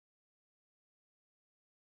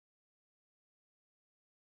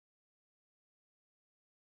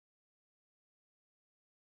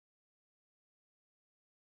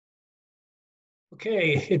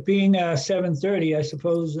Okay, it being 7:30, I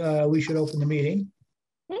suppose we should open the meeting.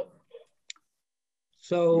 Okay.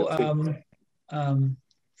 So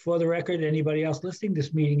for the record, anybody else listening,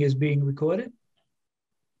 this meeting is being recorded.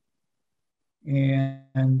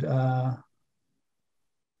 And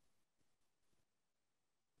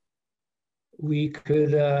we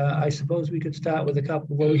could, I suppose we could start with a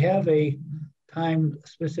couple. Well, we have a time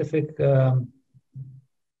specific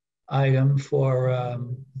item for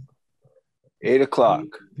 8 o'clock.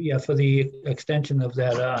 Yeah, for the extension of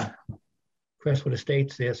that Crestwood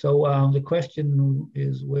Estates there. So the question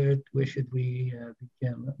is, where should we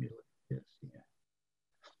begin? Let me look at this here.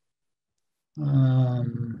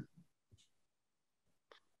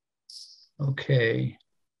 Okay.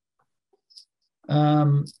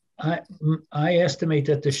 I estimate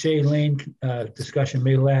that the Shea Lane discussion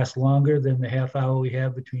may last longer than the half hour we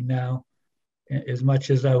have between now. As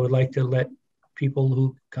much as I would like to let people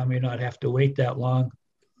who come in not have to wait that long.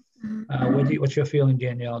 What's your feeling,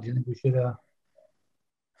 Danielle? Do you think we should?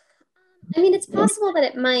 I mean, it's possible that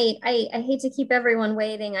it might. I hate to keep everyone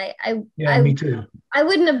waiting. Me too. I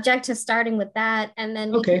wouldn't object to starting with that, and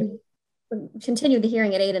then we can continue the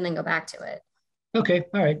hearing at 8 and then go back to it. Okay,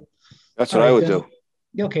 all right. That's what I would do.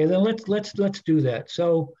 Okay, then let's do that.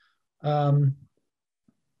 So, in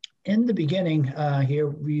the beginning here,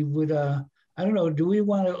 we would. I don't know. Do we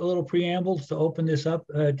want a little preamble to open this up,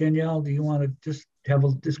 Danielle? Do you want to just have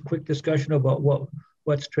this quick discussion about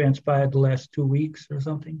what's transpired the last 2 weeks or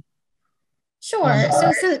something? Sure.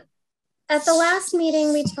 So at the last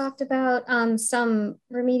meeting, we talked about some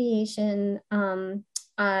remediation,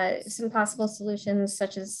 some possible solutions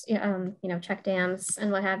such as check dams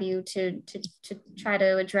and what have you to try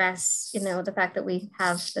to address the fact that we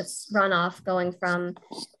have this runoff going from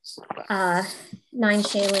 9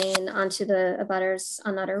 Shea Lane onto the abutters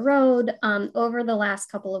on Nutter Road. Over the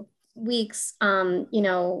last couple of weeks,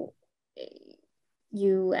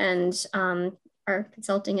 you and our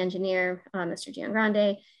consulting engineer, Mr.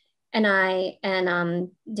 Giangrande, and I and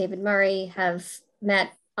David Murray have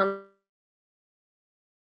met on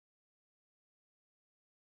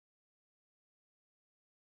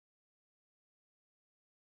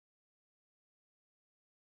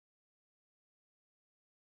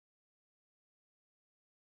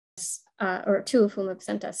or two of whom have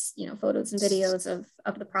sent us, photos and videos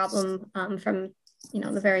of the problem from,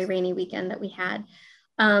 the very rainy weekend that we had.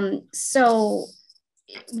 So,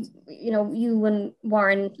 you and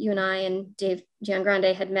Warren, you and I and Dave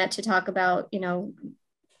Giangrande had met to talk about,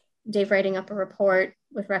 Dave writing up a report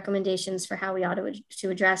with recommendations for how we ought to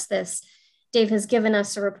address this. Dave has given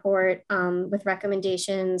us a report with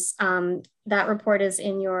recommendations. That report is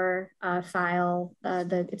in your file.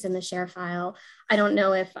 It's in the share file. I don't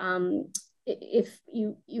know if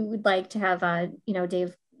you would like to have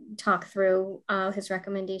Dave talk through his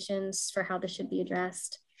recommendations for how this should be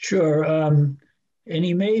addressed. Sure. And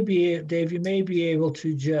he may be, Dave, you may be able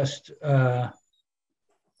to just,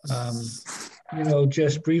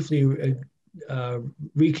 just briefly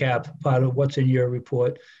recap part of what's in your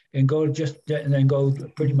report and then go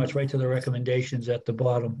pretty much right to the recommendations at the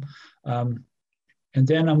bottom. And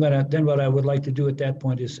then what I would like to do at that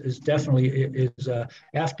point is definitely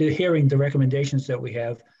after hearing the recommendations that we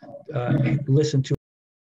have, listen to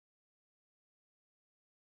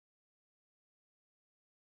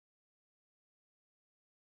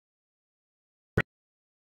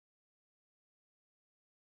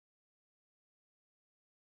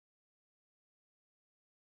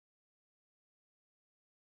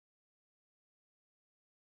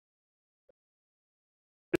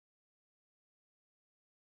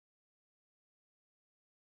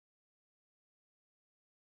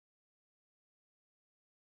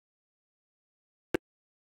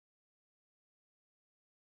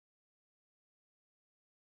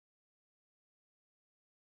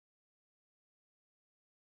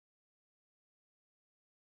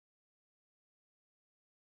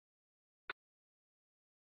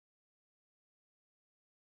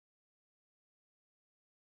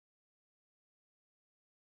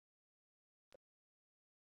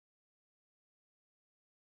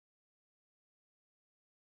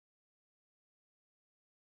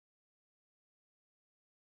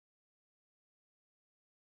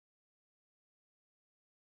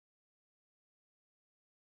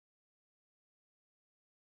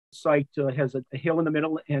site has a hill in the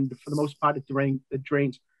middle, and for the most part it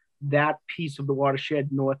drains that piece of the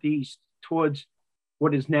watershed northeast towards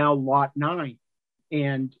what is now Lot 9.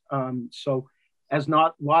 And so as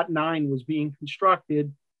Lot 9 was being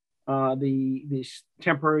constructed, this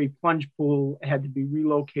temporary plunge pool had to be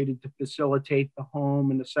relocated to facilitate the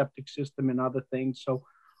home and the septic system and other things. So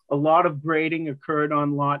a lot of grading occurred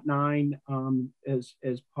on lot 9 as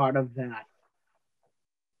part of that.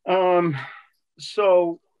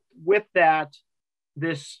 So with that,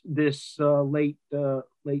 this late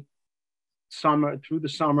summer, through the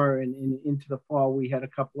summer and into the fall, we had a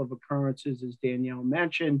couple of occurrences, as Danielle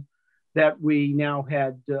mentioned, that we now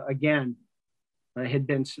had, again, had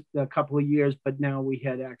been a couple of years, but now we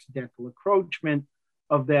had accidental encroachment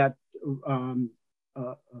of that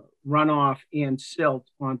runoff and silt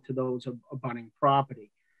onto those abutting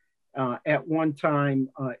property. At one time,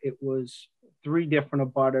 it was 3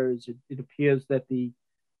 different abutters. It appears that the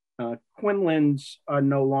Quinlans are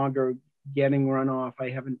no longer getting runoff. I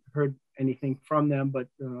haven't heard anything from them, but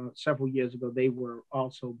several years ago, they were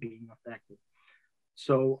also being affected.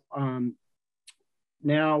 So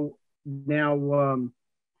now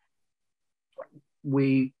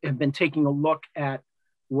we have been taking a look at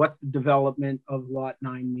what the development of lot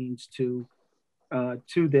 9 means to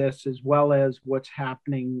this, as well as what's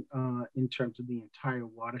happening in terms of the entire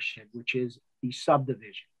watershed, which is the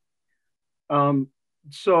subdivision.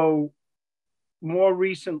 So more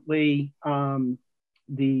recently, some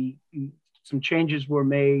changes were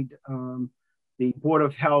made. The Board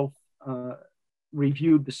of Health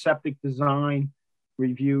reviewed the septic design,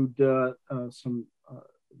 reviewed the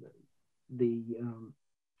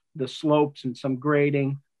slopes and some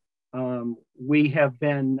grading. We have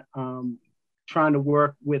been trying to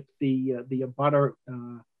work with the abutter,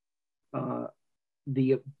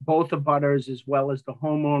 both abutters as well as the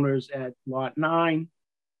homeowners at lot 9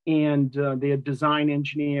 and their design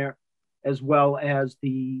engineer, as well as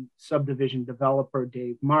the subdivision developer,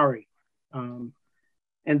 Dave Murray.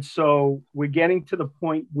 And so we're getting to the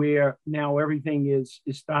point where now everything is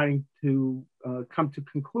starting to come to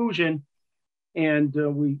conclusion, and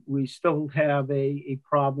we still have a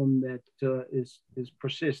problem that is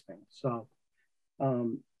persisting. So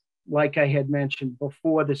like I had mentioned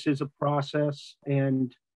before, this is a process,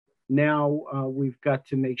 and now we've got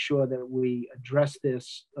to make sure that we address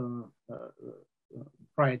this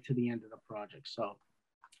prior to the end of the project. So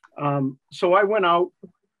so I went out,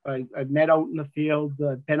 I met out in the field,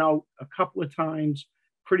 been out a couple of times,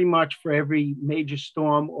 pretty much for every major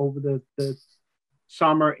storm over the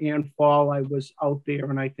summer and fall. I was out there,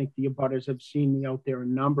 and I think the abutters have seen me out there a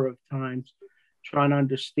number of times, trying to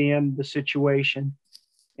understand the situation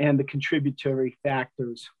and the contributory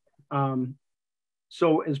factors.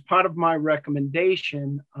 So as part of my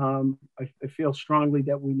recommendation, I feel strongly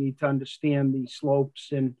that we need to understand the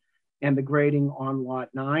slopes and the grading on lot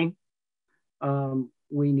 9.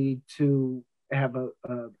 We need to have a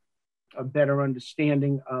better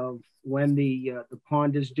understanding of when the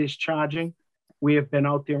pond is discharging. We have been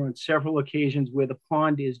out there on several occasions where the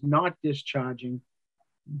pond is not discharging,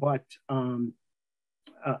 but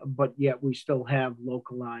yet we still have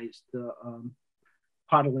localized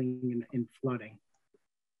puddling and flooding.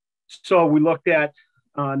 So we looked at,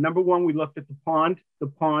 number one, we looked at the pond. The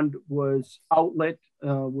pond was outlet,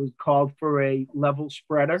 was called for a level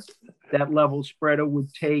spreader. That level spreader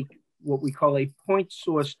would take what we call a point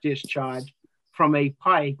source discharge from a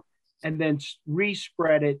pipe and then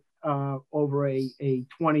re-spread it over a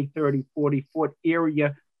 20, 30, 40 foot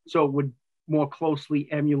area. So it would more closely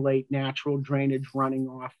emulate natural drainage running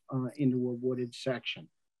off into a wooded section.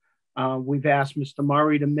 We've asked Mr.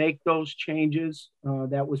 Murray to make those changes.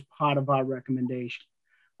 That was part of our recommendation.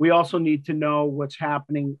 We also need to know what's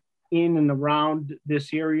happening in and around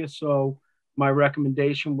this area. So my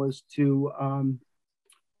recommendation was to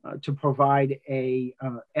provide a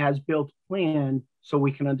as-built plan so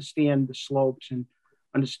we can understand the slopes and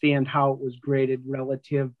understand how it was graded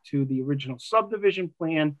relative to the original subdivision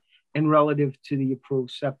plan and relative to the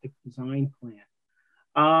approved septic design plan.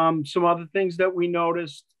 Some other things that we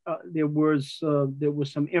noticed, there was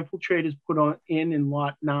some infiltrators put in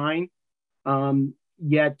lot 9,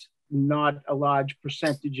 yet not a large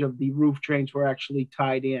percentage of the roof drains were actually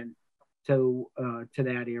tied in to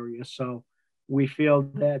that area. So we feel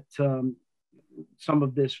that some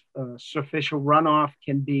of this superficial runoff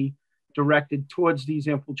can be directed towards these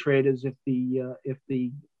infiltrators if the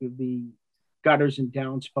gutters and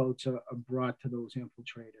downspouts are brought to those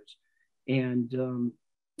infiltrators. And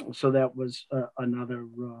so that was another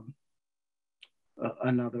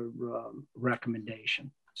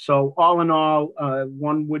recommendation. So all in all,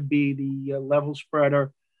 one would be the level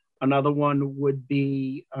spreader. Another one would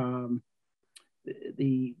be the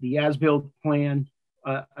as-built plan.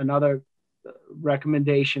 Another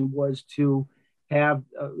recommendation was to have,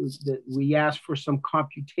 we asked for some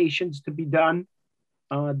computations to be done.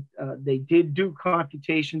 They did do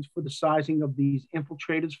computations for the sizing of these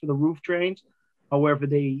infiltrators for the roof drains, However,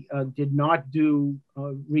 they did not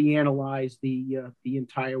reanalyze the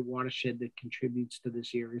entire watershed that contributes to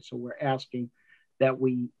this area. So we're asking that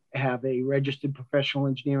we have a registered professional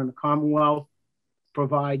engineer in the Commonwealth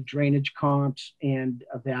provide drainage comps and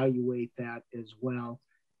evaluate that as well.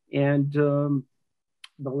 And the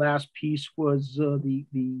last piece was that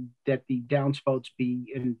the downspouts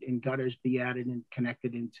be and gutters be added and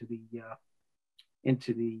connected into the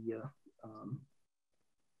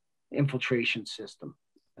infiltration system,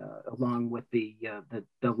 along with the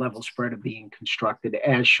level spreader being constructed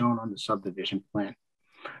as shown on the subdivision plan.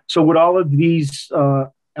 So with all of these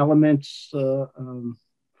elements,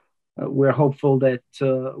 we're hopeful that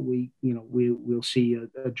we'll see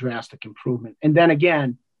a drastic improvement. And then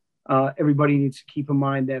again, everybody needs to keep in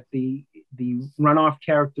mind that the runoff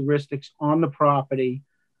characteristics on the property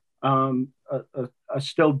are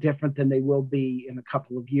still different than they will be in a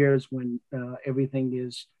couple of years when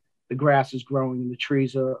the grass is growing and the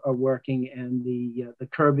trees are working and the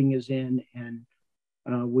curbing is in, and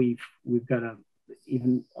we've got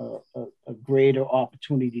even a greater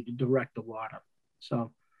opportunity to direct the water.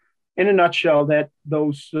 So in a nutshell,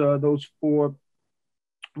 those 4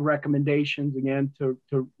 recommendations, again, to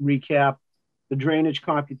recap: the drainage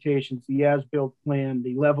computations, the as-built plan,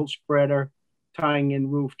 the level spreader, tying in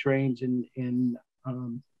roof drains, and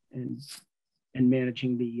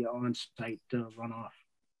managing the on-site runoff.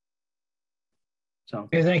 So,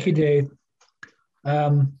 okay, thank you, Dave.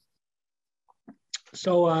 I'd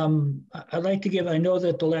like to give, I know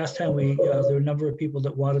that the last time there were a number of people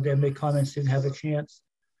that wanted to make comments, didn't have a chance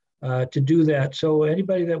to do that. So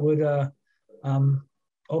anybody that would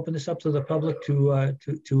open this up to the public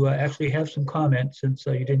to actually have some comments, since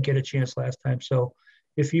you didn't get a chance last time. So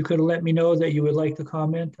if you could let me know that you would like to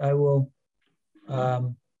comment, I will,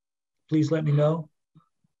 please let me know.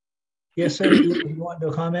 Yes, sir, you want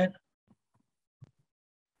to comment?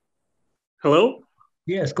 Hello?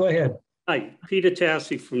 Yes, go ahead. Hi, Peter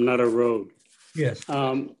Tassi from Nutter Road. Yes.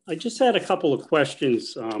 I just had a couple of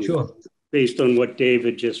questions. Sure. Based on what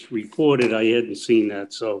David just reported. I hadn't seen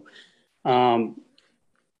that. So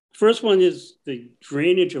first one is the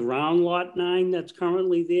drainage around Lot 9 that's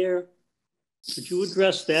currently there. Could you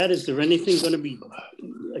address that? Is there anything going to be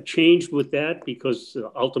changed with that? Because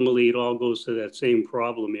ultimately it all goes to that same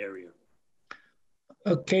problem area.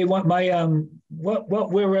 Okay, what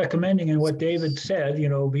we're recommending and what David said,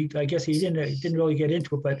 I guess he didn't really get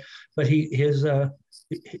into it, but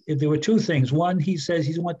there were 2 things. One, he says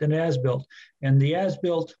he wants an as-built, and the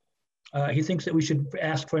as-built, he thinks that we should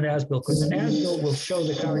ask for an as-built, because an as-built will show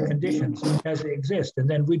the current conditions as they exist, and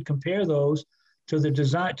then we'd compare those to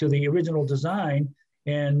the original design,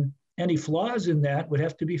 and any flaws in that would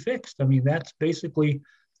have to be fixed. I mean, that's basically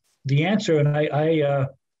the answer.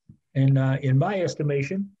 And in my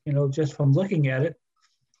estimation, just from looking at it,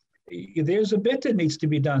 there's a bit that needs to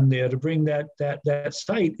be done there to bring that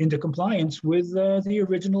site into compliance with the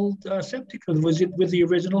original with the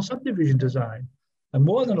original subdivision design. And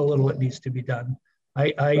more than a little, it needs to be done.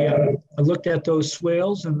 I looked at those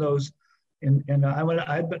swales and those, and I went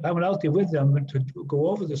out there with them to go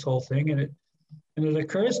over this whole thing, and it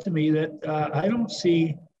occurs to me that I don't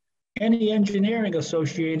see any engineering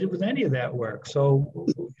associated with any of that work. So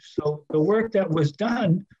the work that was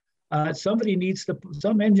done, some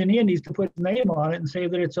engineer needs to put a name on it and say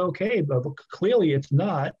that it's okay, but clearly it's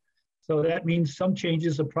not. So that means some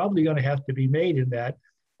changes are probably going to have to be made in that.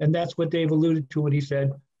 And that's what Dave alluded to when he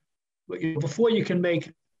said, before you can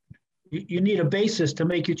you need a basis to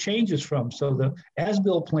make your changes from. So the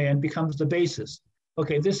as-built plan becomes the basis.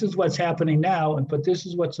 Okay, this is what's happening now, but this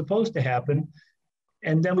is what's supposed to happen.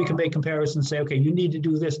 And then we can make comparisons and say, okay, you need to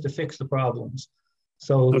do this to fix the problems.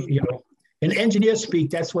 So, in engineer speak,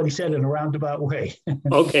 that's what he said in a roundabout way.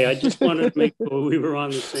 Okay, I just wanted to make sure we were on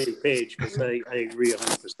the same page, because I agree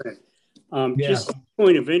 100%. Just a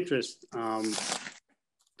point of interest,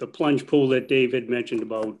 the plunge pool that David mentioned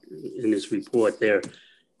about in his report there,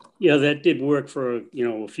 that did work for,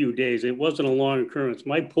 a few days. It wasn't a long occurrence.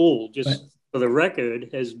 My pool, just for the record,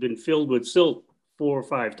 has been filled with silt 4 or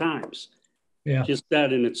 5 times. Yeah. Just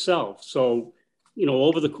that in itself. So,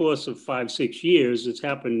 over the course of 5-6 years, it's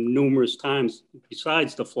happened numerous times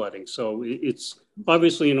besides the flooding. So it's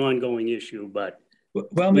obviously an ongoing issue, but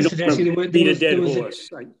well, Mr. Tassi,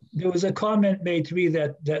 there was a comment made to me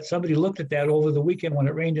that somebody looked at that over the weekend when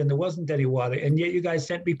it rained and there wasn't any water. And yet you guys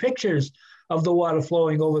sent me pictures of the water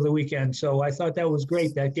flowing over the weekend. So I thought that was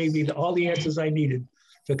great. That gave me all the answers I needed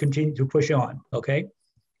to continue to push on. Okay.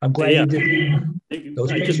 I'm glad you did.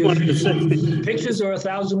 Those pictures, just wanted to say. Pictures are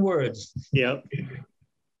 1,000 words. Yeah.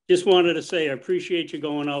 Just wanted to say I appreciate you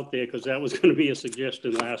going out there because that was going to be a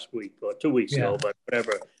suggestion last week or 2 weeks ago, but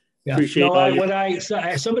whatever. Yeah. Appreciate No,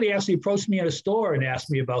 somebody actually approached me in a store and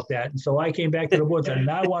asked me about that, and so I came back to the board and said,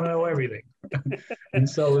 "Now I want to know everything," and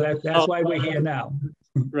so that's why we're here now.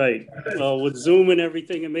 Right. Well, with Zoom and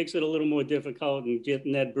everything, it makes it a little more difficult, and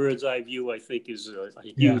getting that bird's eye view, I think, is a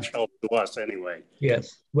huge help to us anyway.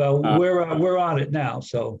 Yes. Well, we're on it now,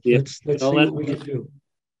 so let's see what we can do.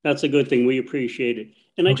 That's a good thing. We appreciate it.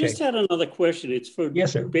 And I just had another question. It's for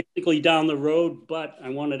basically down the road, but I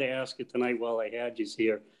wanted to ask it tonight while I had you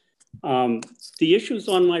here. The issues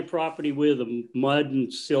on my property where the mud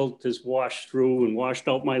and silt has washed through and washed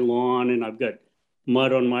out my lawn, and I've got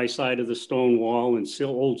mud on my side of the stone wall and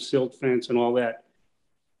old silt fence and all that.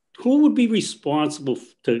 Who would be responsible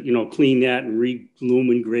to, clean that and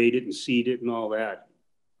re-lumen grade it and seed it and all that?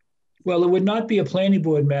 Well, it would not be a planning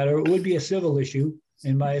board matter. It would be a civil issue,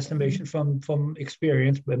 in my estimation, from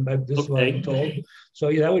experience, but this is what I'm told.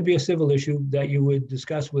 So that would be a civil issue that you would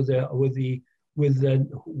discuss with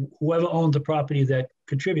whoever owned the property that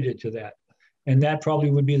contributed to that, and that probably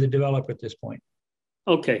would be the developer at this point.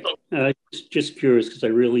 Okay, just curious because I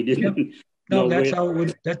really didn't. No, that's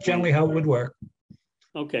generally how it would work.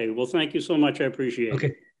 Okay, well, thank you so much. I appreciate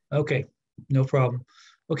it. Okay, no problem.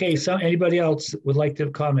 Okay, so anybody else would like to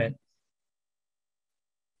comment?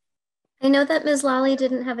 I know that Ms. Lally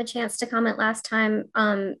didn't have a chance to comment last time,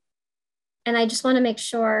 and I just want to make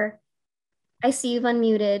sure. I see you've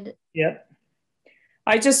unmuted. Yep.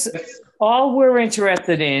 All we're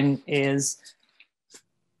interested in is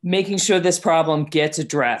making sure this problem gets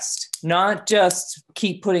addressed, not just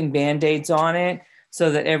keep putting Band-Aids on it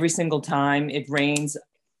so that every single time it rains,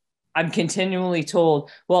 I'm continually told,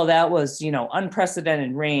 well, that was,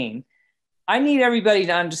 unprecedented rain. I need everybody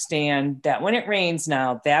to understand that when it rains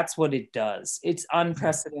now, that's what it does. It's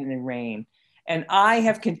unprecedented rain. And I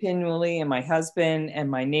have continually, and my husband and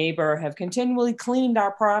my neighbor have continually cleaned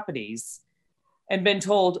our properties and been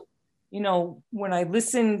told, when I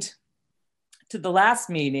listened to the last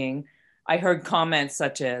meeting, I heard comments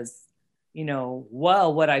such as,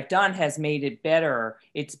 well, what I've done has made it better.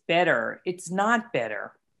 It's better. It's not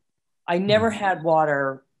better. I never had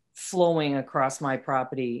water flowing across my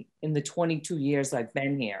property in the 22 years I've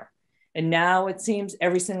been here. And now it seems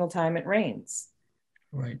every single time it rains.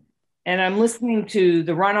 Right. And I'm listening to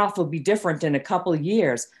the runoff will be different in a couple of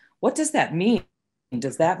years. What does that mean?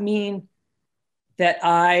 Does that mean that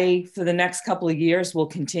I, for the next couple of years, will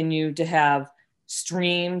continue to have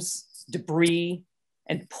streams, debris,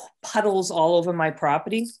 and puddles all over my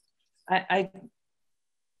property? I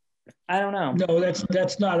don't know. No,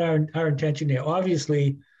 that's not our intention here.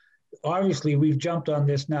 Obviously, we've jumped on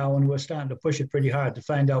this now, and we're starting to push it pretty hard to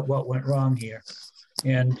find out what went wrong here.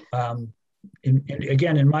 And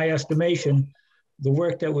again, in my estimation, the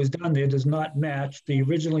work that was done there does not match the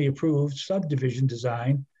originally approved subdivision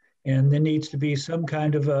design, and there needs to be some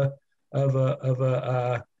kind of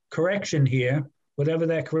a correction here, whatever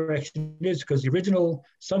that correction is, because the original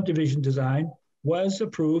subdivision design was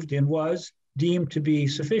approved and was deemed to be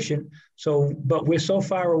sufficient. So, but we're so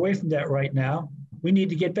far away from that right now, we need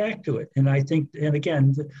to get back to it. And I think, and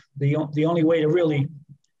again, the only way to really,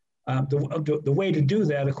 the way to do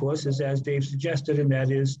that, of course, is as Dave suggested, and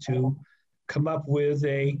that is to come up with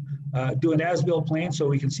do an as-built plan so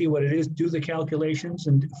we can see what it is, do the calculations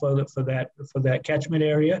and for that catchment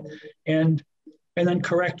area, and then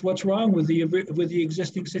correct what's wrong with the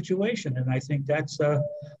existing situation. And I think that's a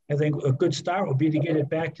good start would be to get it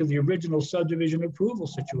back to the original subdivision approval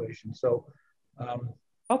situation. So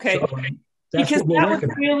okay. Because that was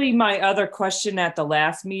really my other question at the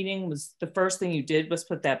last meeting. Was the first thing you did was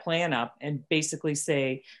put that plan up and basically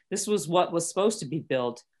say this was what was supposed to be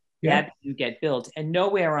built. Yeah. That didn't get built, and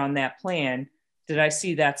nowhere on that plan did I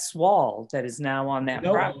see that swale that is now on that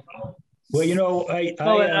property. Well,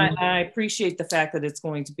 I appreciate the fact that it's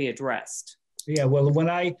going to be addressed. Yeah, well, when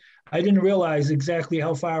I didn't realize exactly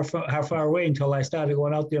how far away until I started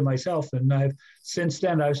going out there myself, and since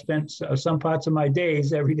then I've spent some parts of my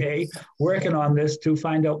days every day working on this to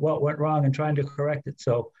find out what went wrong and trying to correct it.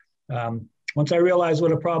 So once I realized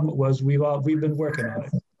what a problem it was, we've been working on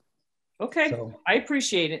it. Okay, so, I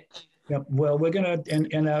appreciate it. Yep. Well, we're gonna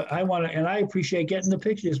I appreciate getting the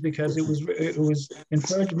pictures because it was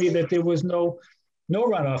inferred to me that there was no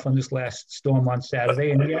runoff on this last storm on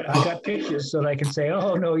Saturday, and yet I got pictures so that I can say,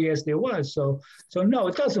 oh no, yes, there was. So no,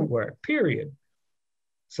 it doesn't work. Period.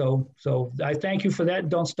 So I thank you for that.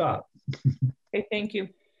 Don't stop. Okay, thank you.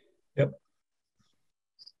 Yep.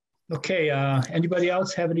 Okay. Anybody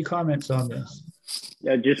else have any comments on this?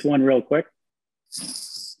 Yeah, just one real quick.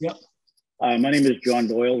 Yep. My name is John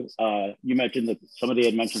Doyle. You mentioned that somebody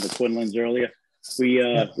had mentioned the Quinlans earlier.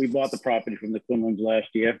 We bought the property from the Quinlans last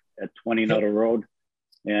year at 20 Nutter Road,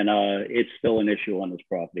 and it's still an issue on this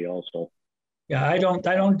property also. Yeah, I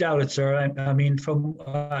don't doubt it, sir. I mean, from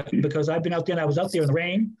because I've been out there, and I was out there in the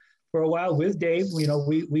rain for a while with Dave. You know,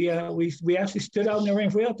 we actually stood out in the rain.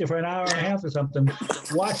 We were out there for an hour and a half or something,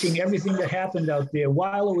 watching everything that happened out there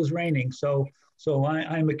while it was raining. So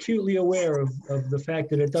I'm acutely aware of the fact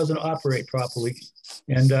that it doesn't operate properly,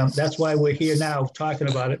 and that's why we're here now talking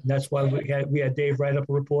about it. And that's why we had Dave write up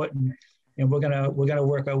a report, and we're gonna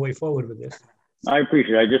work our way forward with this. I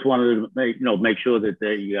appreciate it. I just wanted to make sure that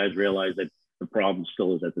you guys realize that the problem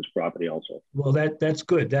still is at this property also. Well, that's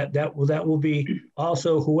good. That will be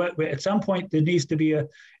also whoever at some point there needs to be an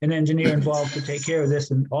engineer involved to take care of this,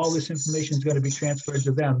 and all this information is going to be transferred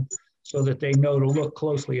to them so that they know to look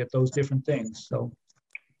closely at those different things. So,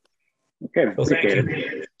 okay, so thank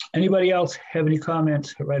you. Anybody else have any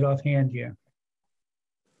comments right offhand here?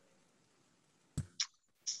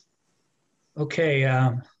 Okay,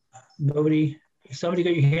 nobody. Somebody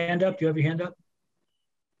got your hand up? Do you have your hand up?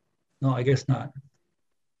 No, I guess not.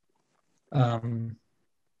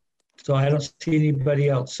 So I don't see anybody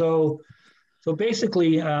else. So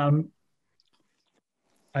basically,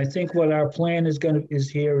 I think what our plan is to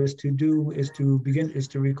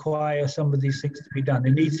require some of these things to be done.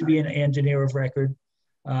 There needs to be an engineer of record.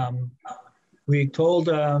 We told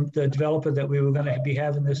the developer that we were going to be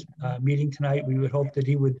having this meeting tonight. We would hope that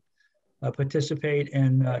he would participate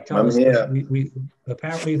and tell us. We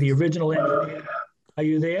apparently the original engineer. Are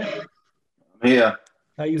you there? I'm here.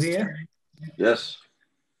 Are you here? Yes.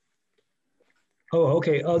 Oh,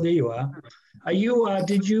 okay. Oh, there you are. Are you?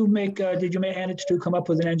 Did you manage to come up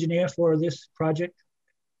with an engineer for this project?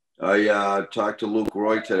 I talked to Luke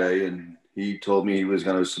Roy today, and he told me he was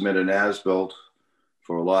going to submit an as-built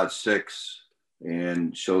for lot 6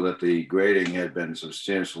 and show that the grading had been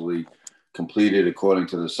substantially completed according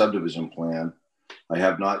to the subdivision plan. I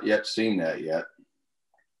have not yet seen that yet.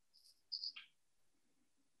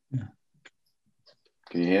 Yeah.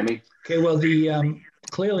 Can you hear me? Okay, well,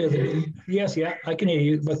 clearly, yes, yeah, I can hear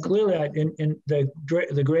you, but clearly in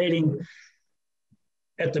the grading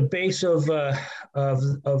at the base of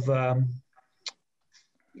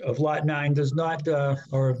lot 9 does not,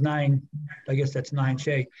 or of 9, I guess that's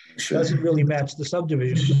 9J, doesn't really match the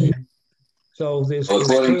subdivision. So there's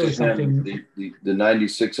clearly something. The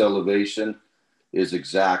 96 elevation is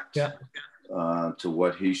exact to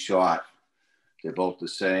what he shot. They're both the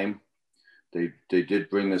same. They did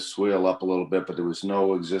bring the swale up a little bit, but there was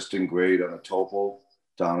no existing grade on the topo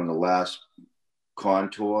down in the last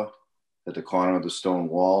contour at the corner of the stone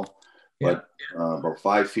wall. But about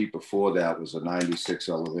 5 feet before that was a 96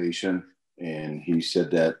 elevation. And he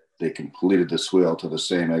said that they completed the swale to the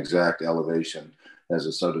same exact elevation as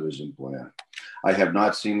a subdivision plan. I have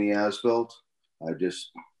not seen the as-built.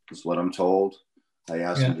 That's what I'm told. I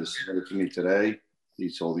asked him to send it to me today. He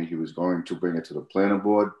told me he was going to bring it to the planning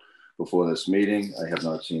board before this meeting. I have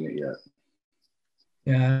not seen it yet.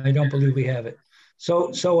 Yeah, I don't believe we have it.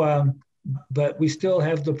 But we still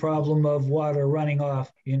have the problem of water running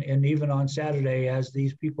off, and even on Saturday, as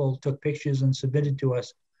these people took pictures and submitted to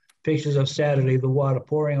us pictures of Saturday, the water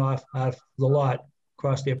pouring off out of the lot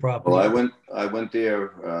across their property. Well, I went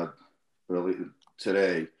there early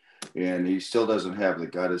today, and he still doesn't have the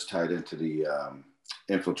gutters tied into the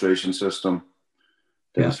infiltration system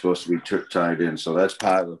that is supposed to be tied in. So that's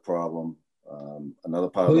part of the problem. Another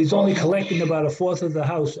part. Well, he's only collecting about 1/4 of the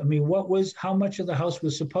house. I mean, how much of the house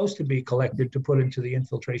was supposed to be collected to put into the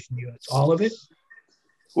infiltration units? All of it?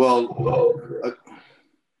 Well,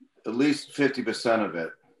 at least 50% of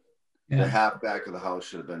it. The half back of the house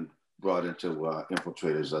should have been brought into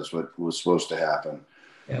infiltrators. That's what was supposed to happen.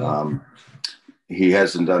 Yeah. He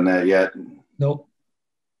hasn't done that yet. Nope.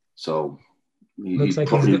 So he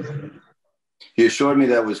assured me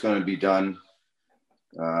that was going to be done.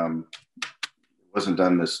 It wasn't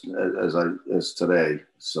done as today.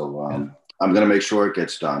 So I'm going to make sure it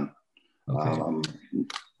gets done. Okay.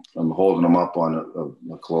 I'm holding them up on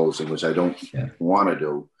a closing, which I don't want to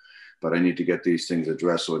do, but I need to get these things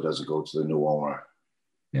addressed so it doesn't go to the new owner.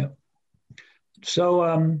 Yeah.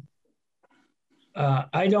 So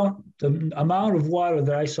the amount of water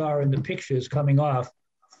that I saw in the pictures coming off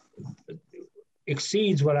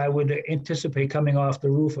exceeds what I would anticipate coming off the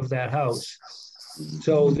roof of that house.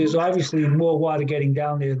 So there's obviously more water getting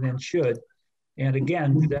down there than should. And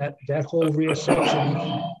again, that whole rear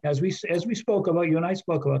section, as we spoke about, you and I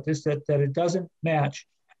spoke about this, that it doesn't match,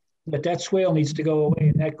 that swale needs to go away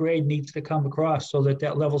and that grade needs to come across so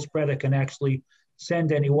that level spreader can actually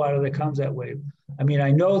send any water that comes that way. I mean,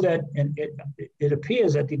 I know that, and it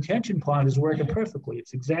appears that the detention pond is working perfectly.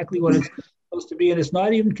 It's exactly what it's supposed to be, and it's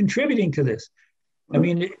not even contributing to this. I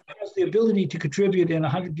mean, it has the ability to contribute in a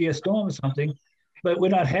 100-year storm or something, but we're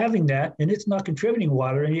not having that, and it's not contributing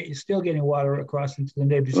water, and you're still getting water across into the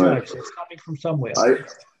neighbor's yard. So it's coming from somewhere.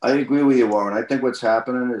 I agree with you, Warren. I think what's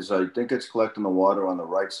happening is I think it's collecting the water on the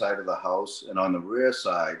right side of the house, and on the rear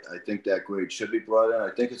side, I think that grade should be brought in.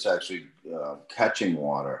 I think it's actually catching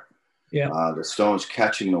water. Yeah. The stone's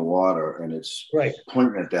catching the water, and it's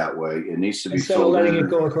pointing it that way. It needs to be instead of letting it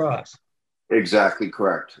go across. Exactly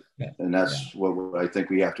correct. Yeah. And that's what I think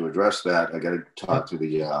we have to address that. I got to talk to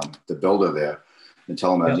the builder there and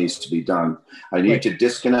tell him that needs to be done. I need to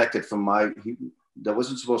disconnect it from that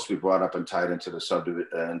wasn't supposed to be brought up and tied into the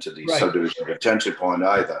subdivision retention pond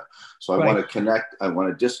either. So I want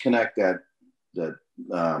to disconnect that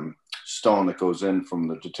stone that goes in from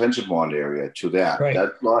the detention pond area to that.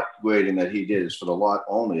 That lot grading that he did is for the lot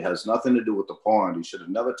only. It has nothing to do with the pond. He should have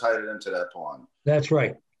never tied it into that pond. That's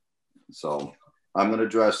right. So I'm going to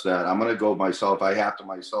address that. I'm going to go myself. I have to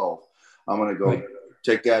myself. I'm going to go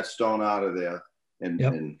take that stone out of there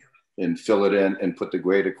and fill it in and put the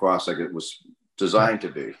grade across like it was designed to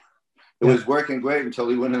be. It was working great until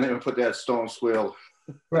he went in there and put that stone swale.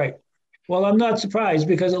 Right. Well, I'm not surprised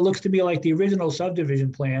because it looks to me like the original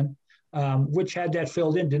subdivision plan, which had that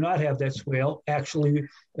filled in, did not have that swale. Actually,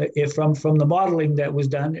 if from the modeling that was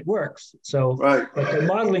done, it works. So but the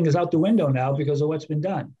modeling is out the window now because of what's been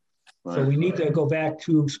done. So we need to go back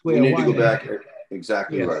to square one. We need to go back.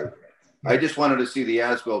 Exactly right. I just wanted to see the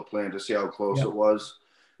as-built plan to see how close it was.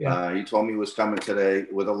 He told me he was coming today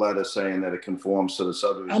with a letter saying that it conforms to the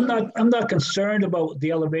subdivision. I'm not concerned about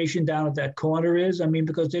the elevation down at that corner is. I mean,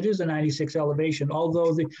 because it is a 96 elevation,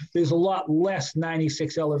 although there's a lot less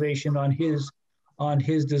 96 elevation on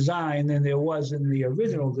his design than there was in the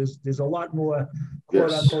original. There's a lot more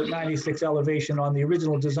quote unquote 96 elevation on the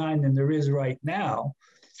original design than there is right now.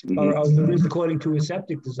 Or there is according to his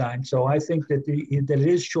septic design. So I think that that it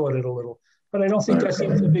is shorted a little, but I don't think that's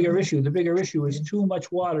even the bigger issue. The bigger issue is too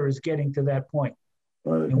much water is getting to that point.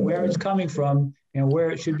 And where it's coming from and where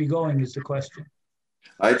it should be going is the question.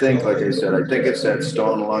 I think, like I said, I think it's that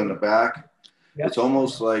stone along the back. It's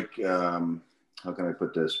almost like, how can I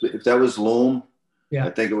put this? If that was loam, I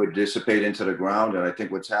think it would dissipate into the ground. And I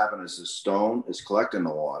think what's happened is the stone is collecting the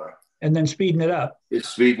water. And then speeding it up. It's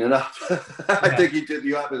speeding it up. I think he did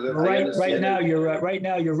the opposite. Right now,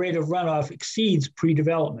 your rate of runoff exceeds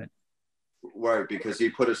pre-development. Right, because he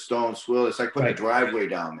put a stone swale. It's like putting a driveway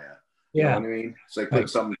down there. You know what I mean? It's like putting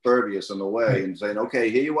something pervious in the way and saying, "Okay,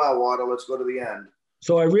 here you are, water. Let's go to the end."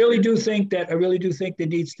 So I really do think there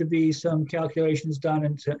needs to be some calculations done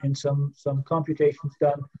and some computations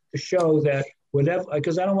done to show that whatever,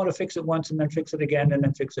 because I don't want to fix it once and then fix it again and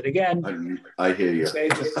then fix it again. I hear you.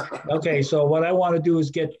 Okay, so what I want to do is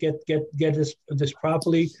get this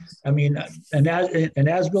properly. I mean, an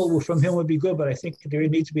as-built from him would be good, but I think there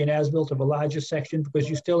needs to be an as-built of a larger section because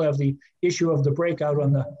you still have the issue of the breakout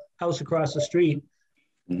on the house across the street.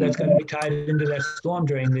 That's going to be tied into that storm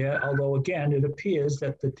drain there. Although again, it appears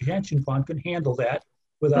that the detention pond can handle that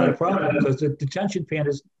without a problem because the detention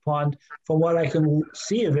pond, from what I can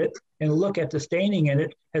see of it and look at the staining in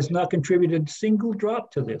it, has not contributed a single drop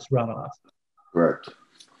to this runoff. Correct.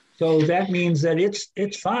 So that means that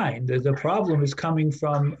it's fine. The problem is coming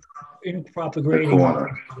from improper grading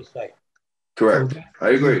on the site. Correct. So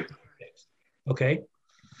I agree. Okay.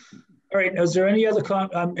 All right. Is there any other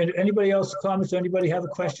anybody else comments? Anybody have a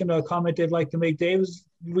question or a comment they'd like to make? Dave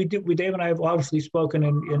and I have obviously spoken,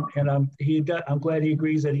 and I'm glad he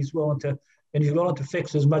agrees that he's willing to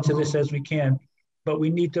fix as much of this as we can. But we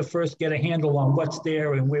need to first get a handle on what's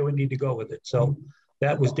there and where we need to go with it. So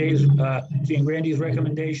that was Dave's, Randy's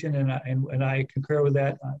recommendation, and I concur with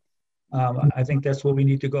that. I think that's where we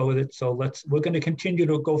need to go with it. So we're going to continue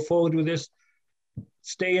to go forward with this.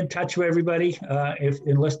 Stay in touch with everybody.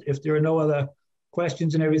 If there are no other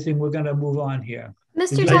questions and everything, we're going to move on here.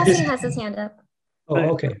 Mr. Tassi has his hand up. Oh,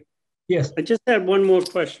 okay. Yes. I just had one more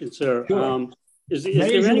question, sir. Sure. Is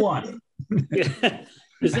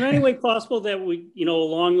there any way possible that we,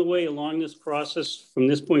 along this process from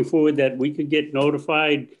this point forward, that we could get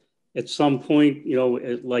notified at some point,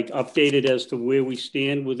 like updated as to where we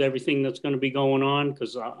stand with everything that's going to be going on?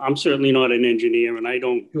 Because I'm certainly not an engineer and I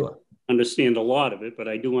don't understand a lot of it, but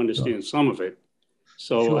I do understand some of it.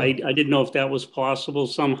 So I didn't know if that was possible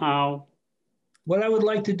somehow. What I would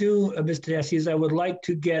like to do, Mr. Tassi, is I would like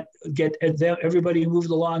to get everybody moved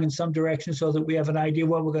along in some direction so that we have an idea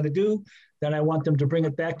what we're going to do. Then I want them to bring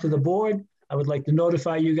it back to the board. I would like to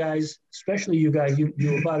notify you guys, especially you guys, you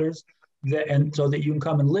abutters, and so that you can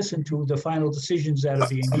come and listen to the final decisions that are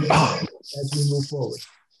being made as we move forward.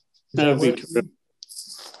 That would be terrific.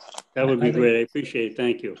 That would be great. I appreciate it.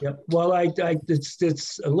 Thank you. Yep. Well,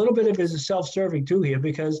 it's a little bit of it is self-serving too here,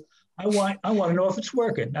 because I want to know if it's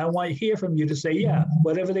working. I want to hear from you to say, yeah,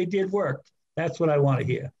 whatever they did worked. That's what I want to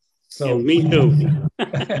hear. So yeah, me too.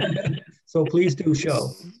 So please do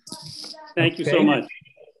show. Thank you so much.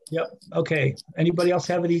 Yep. Okay. Anybody else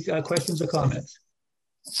have any questions or comments?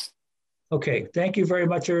 Okay. Thank you very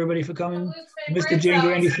much, everybody, for coming. Mr.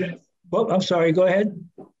 Giangrandi. Oh, I'm sorry. Go ahead.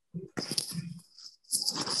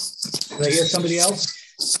 Did I hear somebody else?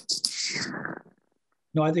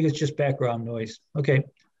 No, I think it's just background noise. Okay.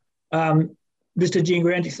 Mr.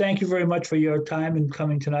 Giangrandi, thank you very much for your time and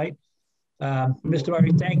coming tonight. Mr.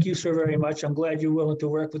 Murray, thank you so very much. I'm glad you're willing to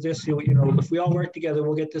work with this. You know, if we all work together,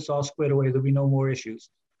 we'll get this all squared away. There'll be no more issues.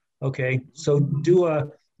 Okay. So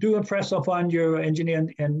do impress upon your engineer,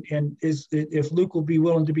 and if Luke will be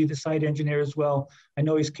willing to be the site engineer as well. I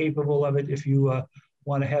know he's capable of it. If you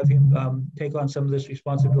want to have him take on some of this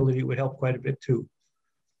responsibility, it would help quite a bit too.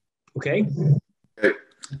 Okay. Okay.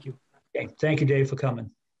 Thank you. Okay. Thank you, Dave, for coming.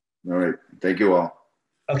 All right. Thank you all.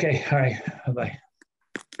 Okay. All right. Bye-bye.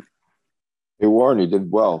 Hey, Warren, you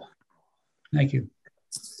did well. Thank you.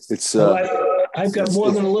 It's well, I've got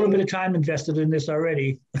more than a little bit of time invested in this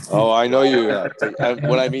already. Oh, I know you.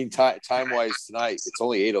 When I mean time-wise tonight, it's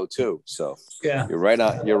only 8:02, so yeah, you're right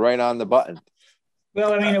on the button.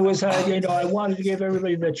 Well, I mean, it was you know, I wanted to give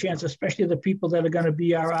everybody the chance, especially the people that are going to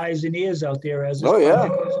be our eyes and ears out there as this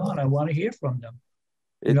project goes on. I want to hear from them.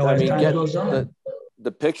 You know, as time goes on.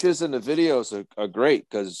 The pictures and the videos are great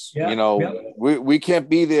because you know we can't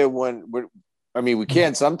be there when we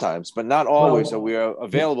can sometimes, but not always are we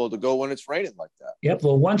available to go when it's raining like that. Yep.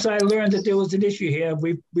 Well, once I learned that there was an issue here,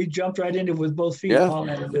 we jumped right into it with both feet. Yeah.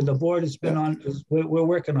 And the board has been on. We're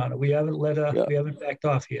working on it. We haven't we haven't backed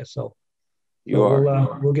off here, so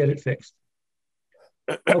we'll get it fixed.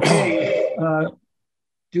 Okay.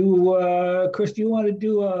 Chris, do you want to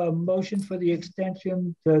do a motion for the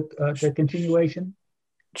extension, the continuation?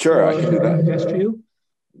 Sure, I can do that. Best for you.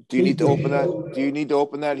 Do you need to open that? Do you need to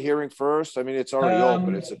open that hearing first? I mean, it's already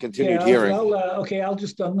open. It's a continued hearing. I'll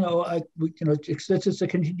just since it's a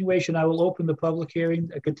continuation, I will open the public hearing,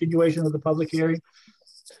 a continuation of the public hearing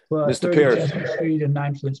for Mr. Pierce. Chestnut Street and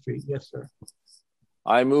 9 Flint Street. Yes, sir.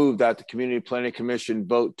 I move that the Community Planning Commission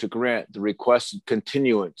vote to grant the requested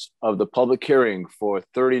continuance of the public hearing for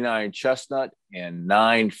 39 Chestnut and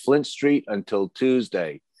 9 Flint Street until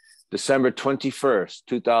Tuesday, December 21st,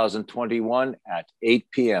 2021 at 8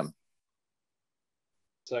 p.m.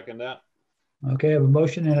 Second that. Okay, I have a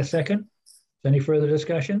motion and a second. Any further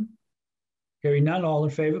discussion? Hearing none, all in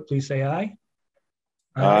favor, please say aye.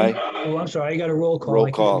 Aye. Oh, I'm sorry, I got a roll call. Roll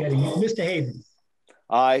call. Mr. Hayden.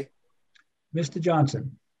 Aye. Mr.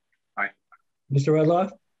 Johnson. Aye. Mr.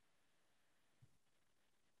 Redloff.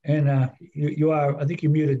 And you are, I think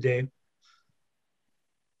you're muted, Dave.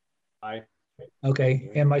 Aye.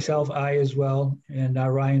 Okay, and myself, aye as well. And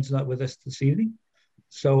Ryan's not with us this evening.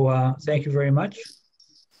 So thank you very much.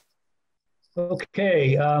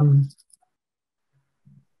 Okay.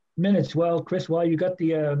 Minutes. Well, Chris, while you got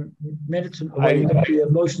the minutes, while you got the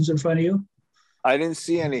motions in front of you. I didn't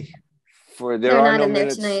see any. They're are not no in there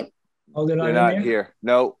minutes tonight. Oh, they're not there? Here.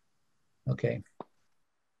 No. Okay.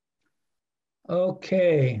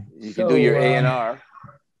 Okay. You can do your A&R.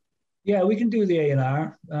 Yeah, we can do the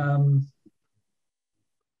A&R.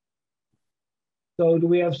 So do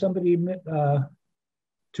we have somebody to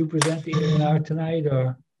present the A&R tonight,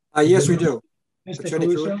 or? Yes, we do. Mr.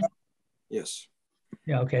 Caruso? Yes.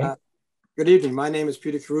 Yeah, okay. Good evening. My name is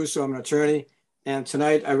Peter Caruso. I'm an attorney, and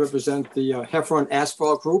tonight I represent the Heffron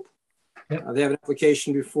Asphalt Group. Yep. They have an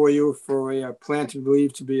application before you for a plan to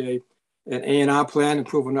believe to be an A&R plan,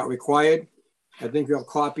 approval not required. I think you have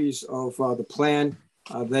copies of the plan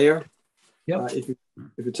there. Yep. If you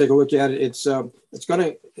take a look at it, it's going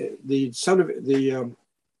to the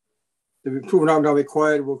approval not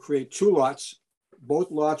required will create 2 lots.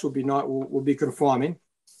 Both lots will be conforming.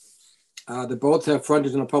 They both have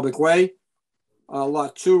frontage in a public way.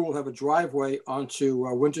 Lot 2 will have a driveway onto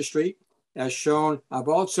Winter Street, as shown. I've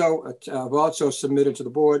also submitted to the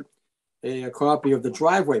board a copy of the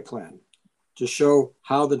driveway plan to show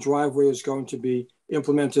how the driveway is going to be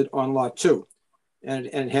implemented on Lot 2, and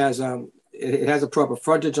it has a proper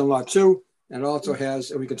frontage on Lot 2, and also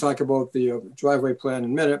has, and we can talk about the driveway plan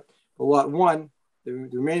in a minute. But Lot 1, the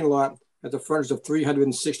remaining lot, has a frontage of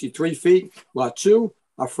 363 feet. Lot 2,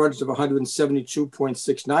 a frontage of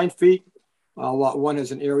 172.69 feet. Lot 1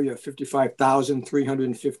 has an area of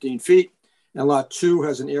 55,315 feet. and lot 2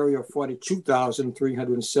 has an area of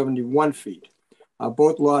 42,371 feet.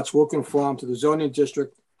 Both lots will conform to the zoning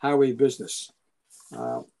district highway business.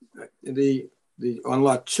 On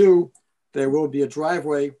lot 2, there will be a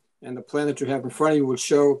driveway, and the plan that you have in front of you will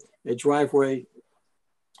show a driveway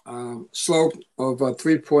slope of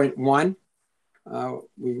 3.1.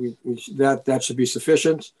 That should be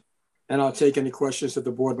sufficient, and I'll take any questions that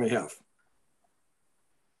the board may have.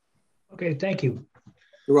 Okay, thank you.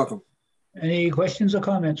 You're welcome. Any questions or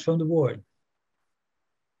comments from the board?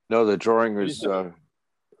 No, the drawing is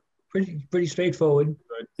pretty straightforward.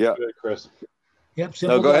 Good. Yeah. Good, Chris. Yep.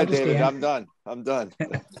 Simple no, go to ahead, understand. David. I'm done. I'm done.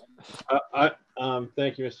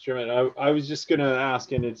 Thank you, Mr. Chairman. I was just going to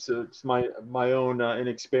ask, and it's my own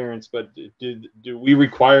inexperience, but do we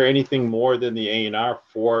require anything more than the A&R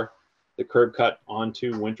for the curb cut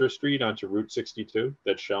onto Winter Street, onto Route 62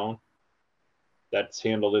 that's shown? That's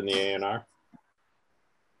handled in the A&R?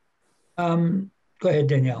 Go ahead,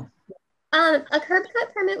 Danielle. A curb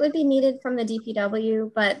cut permit would be needed from the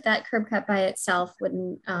DPW, but that curb cut by itself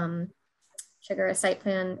wouldn't trigger a site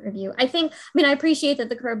plan review. I appreciate that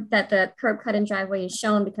the curb cut and driveway is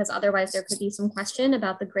shown, because otherwise there could be some question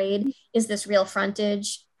about the grade. Is this real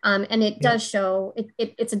frontage? And it does show,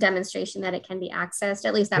 it's a demonstration that it can be accessed.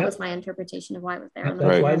 At least that was my interpretation of why it was there.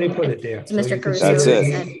 That's why they put it there. So Mr. Caruso That's it.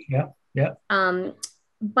 said. Yeah.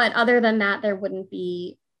 But other than that, there wouldn't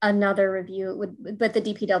be another review. But the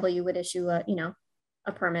DPW would issue a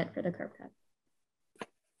permit for the curb cut.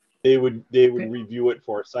 They would review it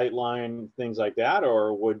for sight line, things like that,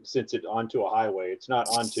 or since it's onto a highway, it's not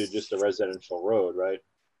onto just a residential road, right?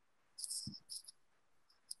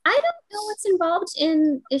 I don't know what's involved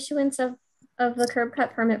in issuance of the curb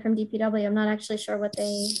cut permit from DPW. I'm not actually sure what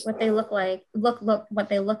they look like. What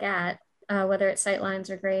they look at, whether it's sight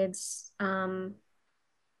lines or grades. I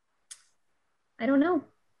don't know.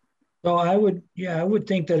 So I would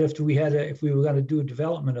think that if we were going to do a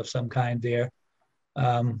development of some kind there,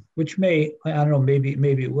 which I don't know,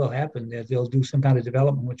 maybe it will happen, that they'll do some kind of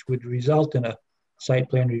development which would result in a site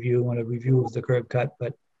plan review and a review of the curb cut.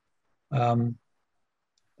 But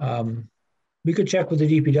we could check with the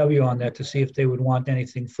DPW on that to see if they would want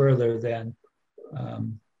anything further than,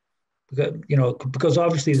 because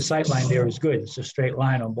obviously the sight line there is good. It's a straight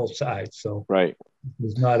line on both sides. So Right.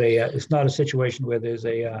 It's not a situation where there's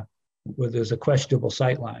a questionable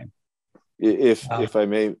sight line. If I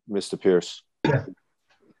may, Mr. Pierce. Yeah.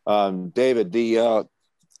 David, the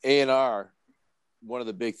A&R, one of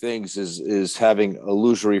the big things is having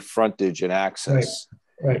illusory frontage and access.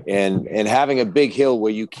 Right. And having a big hill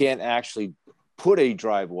where you can't actually put a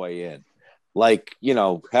driveway in, like,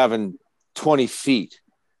 having 20 feet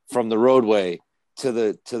from the roadway to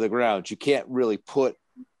the ground. You can't really put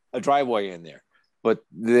a driveway in there. But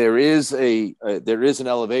there is an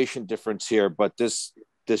elevation difference here, but this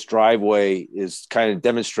driveway kind of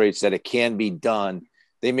demonstrates that it can be done.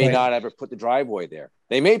 They may not ever put the driveway there.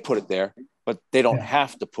 They may put it there, but they don't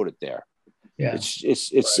have to put it there. Yeah.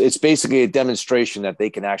 It's basically a demonstration that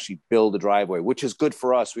they can actually build a driveway, which is good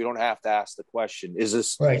for us. We don't have to ask the question, is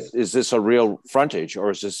this a real frontage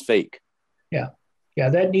or is this fake? Yeah. Yeah,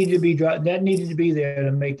 that needed to be there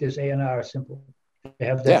to make this A&R simple. To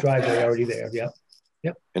have that driveway already there. Yep.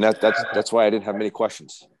 And that's why I didn't have many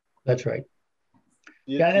questions. That's right.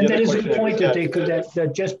 Yeah, and that is the point that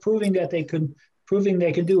that just proving they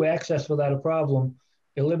can do access without a problem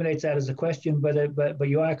eliminates that as a question. But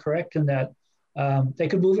you are correct in that they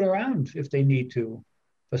could move it around if they need to,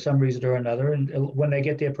 for some reason or another, and when they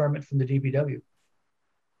get their permit from the DPW.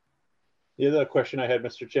 The other question I had,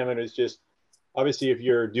 Mr. Chairman, is just obviously if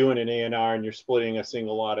you're doing an A&R and you're splitting a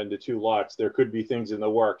single lot into 2 lots, there could be things in the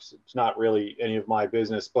works. It's not really any of my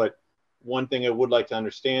business, but one thing I would like to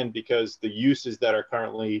understand, because the uses that are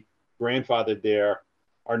currently grandfathered there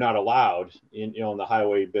are not allowed in the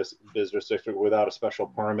highway business district without a special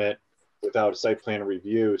permit, without a site plan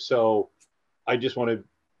review. So I just want to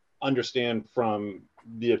understand from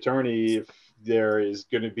the attorney if there is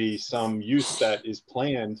going to be some use that is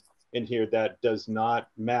planned in here that does not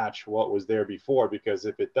match what was there before, because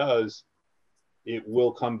if it does, it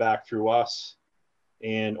will come back through us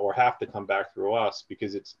or have to come back through us,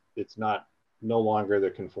 because it's no longer the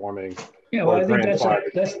conforming. Yeah, well, I think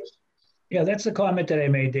that's the comment that I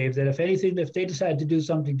made, Dave, that if they decide to do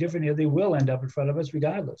something different here, they will end up in front of us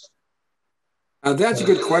regardless. That's a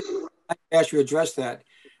good question. I can actually address that.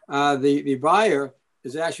 The buyer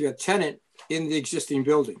is actually a tenant in the existing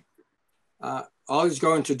building. All he's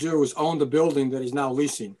going to do is own the building that he's now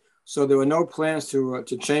leasing. So there were no plans to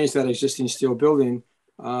change that existing steel building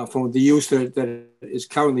from the use that is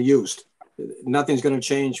currently used. Nothing's going to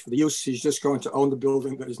change for the use. He's just going to own the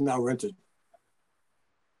building that is now rented.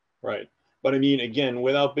 Right. But I mean, again,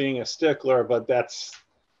 without being a stickler, but that's,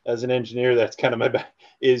 as an engineer, that's kind of my back,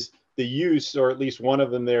 is the use, or at least one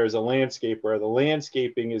of them there is a landscaper. The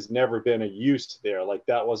landscaping has never been a use there. Like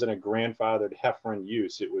that wasn't a grandfathered Heffron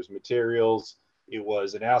use. It was materials. It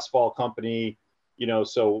was an asphalt company, you know,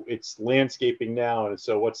 so it's landscaping now. And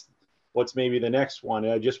so what's maybe the next one?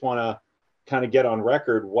 And I just want to kind of get on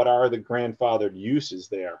record. What are the grandfathered uses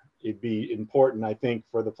there? It'd be important, I think,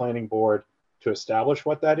 for the planning board to establish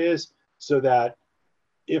what that is, so that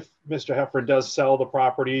if Mr. Heffron does sell the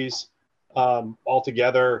properties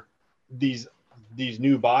altogether, these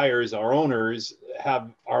new buyers, our owners,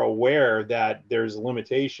 are aware that there's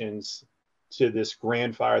limitations to this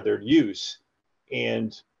grandfathered use.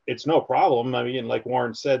 And it's no problem. I mean, like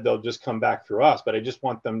Warren said, they'll just come back through us, but I just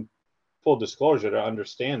want them, full disclosure, to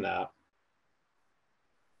understand that.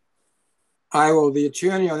 The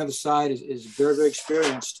attorney on the other side is very, very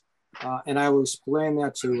experienced, and I will explain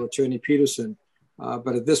that to Attorney Peterson.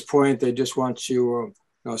 But at this point, they just want to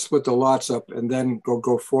split the lots up and then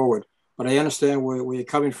go forward. But I understand where you're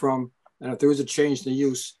coming from, and if there is a change in the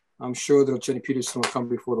use, I'm sure that Attorney Peterson will come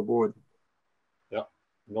before the board. Yeah,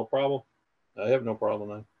 no problem. I have no problem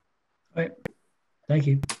then. All right, thank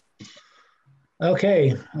you. Okay,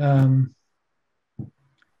 if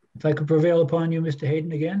I could prevail upon you, Mr.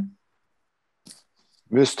 Hayden, again.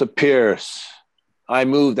 Mr. Pierce, I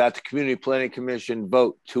move that the Community Planning Commission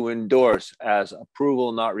vote to endorse as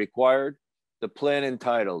approval not required the plan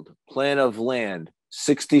entitled Plan of Land,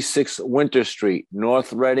 66 Winter Street,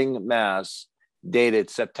 North Reading, Mass, dated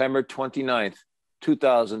September 29th,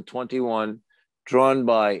 2021, drawn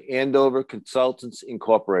by Andover Consultants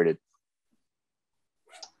Incorporated.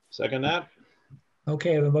 Second that.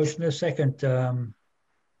 Okay, I have a motion and a second.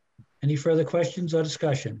 Any further questions or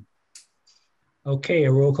discussion? Okay,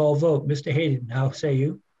 a roll call vote. Mr. Hayden, how say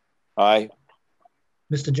you? Aye.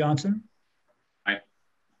 Mr. Johnson? Aye.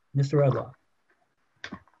 Mr. Redlaw?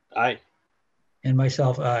 Aye. And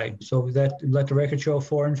myself, aye. So that, let the record show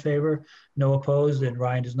 4 in favor, no opposed, and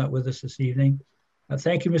Ryan is not with us this evening.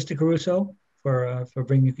 Thank you, Mr. Caruso, for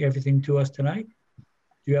bringing everything to us tonight.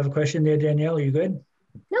 Do you have a question there, Danielle? Are you good?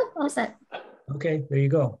 No, all set. Okay, there you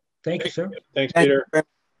go. Thank you, sir. Thanks, Peter.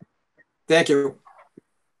 Thank you.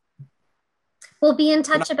 We'll be in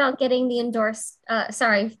touch about getting the endorsed,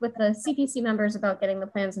 with the CPC members about getting the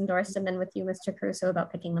plans endorsed, and then with you, Mr. Caruso,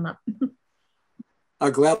 about picking them up. I'll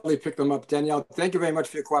gladly pick them up. Danielle, thank you very much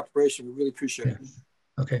for your cooperation. We really appreciate it.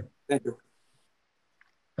 Okay. Thank you.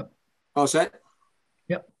 Yep. All set?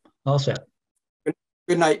 Yep, all set.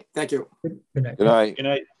 Good night. Thank you. Good night. Good night. Good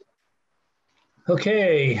night.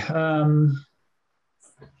 Okay.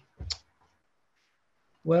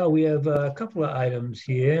 Well, we have a couple of items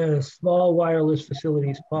here. Small wireless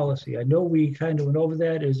facilities policy. I know we kind of went over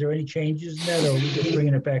that. Is there any changes in that, or are we just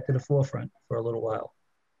bringing it back to the forefront for a little while?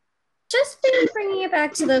 Just bringing it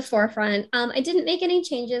back to the forefront. I didn't make any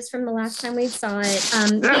changes from the last time we saw it.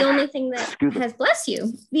 The only thing that has, bless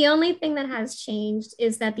you, the only thing that has changed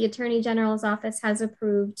is that the Attorney General's office has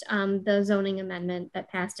approved the zoning amendment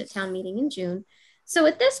that passed at town meeting in June. So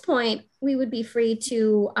at this point, we would be free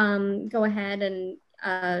to go ahead and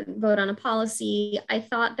vote on a policy. I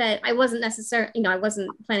thought that I wasn't necessarily, I wasn't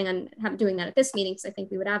planning on doing that at this meeting, because I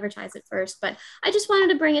think we would advertise it first, but I just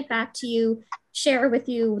wanted to bring it back to you, share with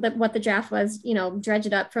you what the draft was, dredge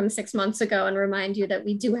it up from 6 months ago and remind you that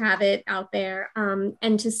we do have it out there,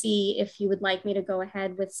 and to see if you would like me to go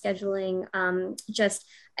ahead with scheduling.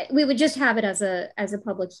 We would just have it as a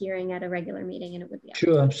public hearing at a regular meeting, and it would be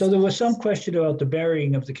sure. So there was some question about the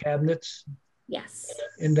burying of the cabinets. Yes.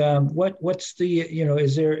 And what's the,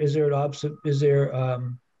 is there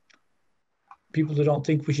people who don't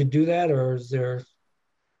think we should do that, or is there?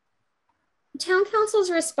 Town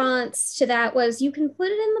council's response to that was, you can put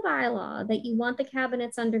it in the bylaw that you want the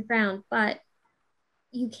cabinets underground, but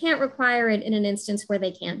you can't require it in an instance where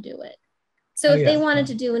they can't do it. So if they wanted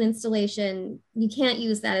to do an installation, you can't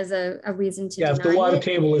use that as a reason to deny if the water it.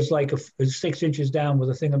 table is like is 6 inches down with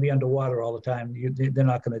a thing will be underwater all the time, they're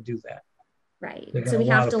not going to do that. Right. So we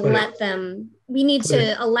have to let them, we need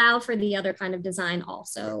to allow for the other kind of design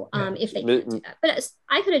also, if they can't do that. But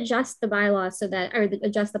I could adjust the bylaw so that, or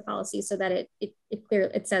adjust the policy so that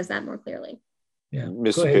it says that more clearly. Yeah.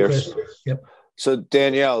 Mr. Pierce. Yep. So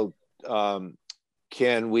Danielle,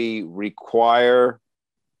 can we require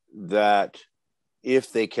that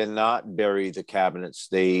if they cannot bury the cabinets,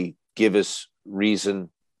 they give us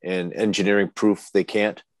reason and engineering proof they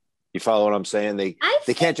can't? You follow what I'm saying? They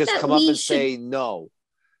can't just come up and say no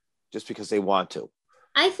just because they want to.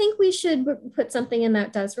 I think we should put something in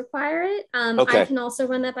that does require it. Okay. I can also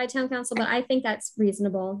run that by town council, but I think that's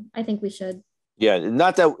reasonable. I think we should. Yeah,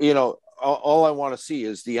 not that, all I want to see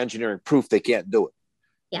is the engineering proof they can't do it.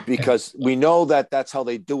 Yeah. Because we know that that's how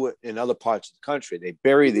they do it in other parts of the country. They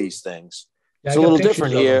bury these things. Yeah, it's a little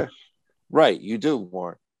different here. Right, you do,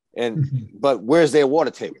 Warren. But where's their water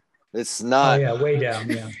table? It's not. Oh, yeah, way down,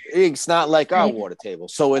 yeah. It's not like our water table.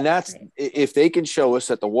 So if they can show us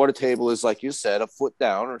that the water table is, like you said, a foot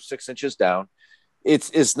down or 6 inches down,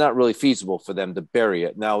 it's not really feasible for them to bury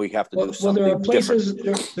it. Now we have to do something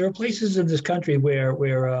different. There are places in this country where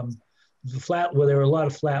there are a lot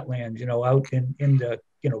of flat lands, out in the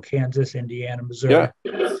Kansas, Indiana, Missouri,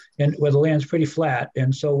 and where the land's pretty flat.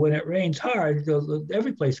 And so when it rains hard,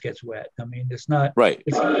 every place gets wet. I mean, it's not right.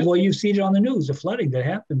 Well, you've seen it on the news, the flooding that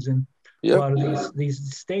happens in a lot of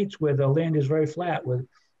these states where the land is very flat.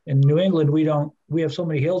 In New England, we have so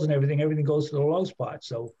many hills and everything goes to the low spot.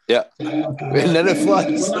 So and then it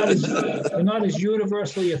floods. We're not as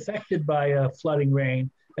universally affected by flooding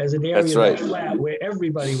rain as an area that's flat where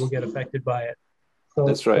everybody will get affected by it. So,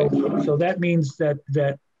 that's right. So that means that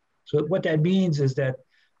what that means is that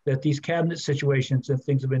these cabinet situations and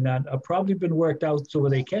things have probably been worked out so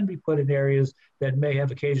they can be put in areas that may have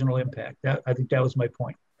occasional impact. I think that was my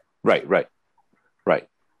point. Right.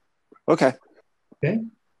 Okay.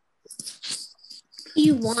 Do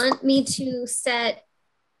you want me to set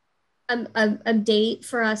a date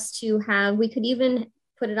for us to have? We could even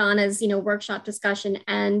put it on as, workshop discussion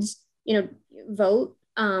and, vote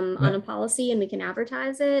on a policy, and we can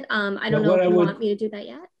advertise it. I don't know if you want me to do that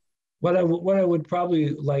yet. What I would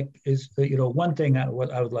probably like is, one thing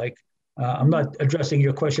what I would like, I'm not addressing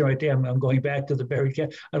your question right there. I'm going back to the buried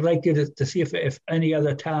cat. I'd like you to see if any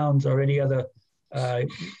other towns or any other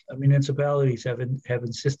municipalities have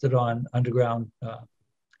insisted on underground,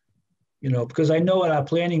 because I know in our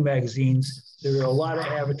planning magazines, there are a lot of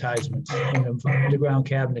advertisements for underground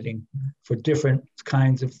cabineting for different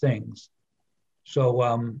kinds of things.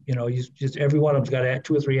 So, just every one of them's got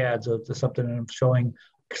 2 or 3 ads of something showing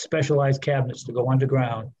specialized cabinets to go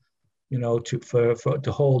underground,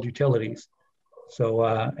 to hold utilities. So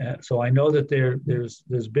I know that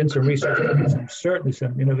there's been some research and certainly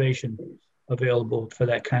some innovation available for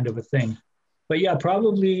that kind of a thing. But yeah,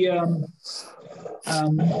 probably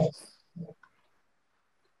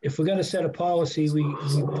if we're going to set a policy, we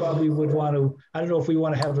probably would want to, I don't know if we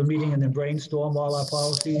want to have a meeting and then brainstorm all our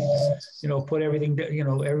policies, put everything,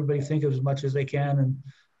 everybody think of as much as they can,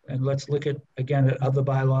 and let's look at other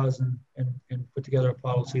bylaws and put together a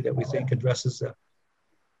policy that we think addresses the.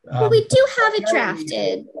 Well, we do have it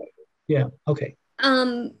drafted. Yeah, okay.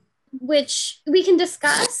 Which we can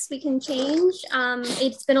discuss, we can change.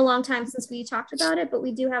 It's been a long time since we talked about it, but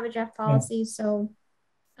we do have a draft policy, so.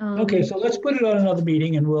 Okay, so let's put it on another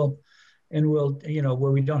meeting, and we'll,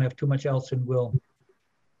 where we don't have too much else, and we'll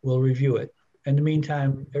review it. In the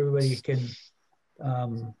meantime, everybody can,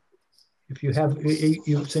 if you have,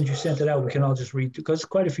 since you sent it out, we can all just read, because it's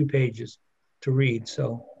quite a few pages to read.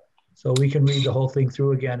 So we can read the whole thing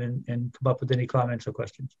through again and come up with any comments or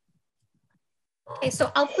questions. Okay,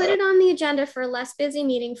 so I'll put it on the agenda for a less busy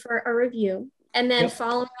meeting for a review. And then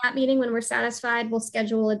following that meeting, when we're satisfied, we'll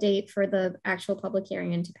schedule a date for the actual public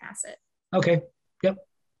hearing and to pass it. Okay. Yep.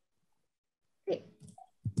 Great.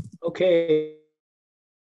 Okay.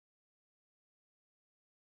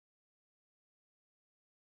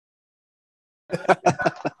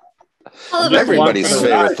 Everybody's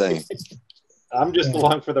favorite thing. I'm just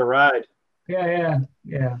along for the ride. Yeah.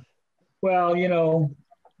 Well, you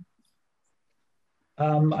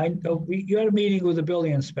had a meeting with the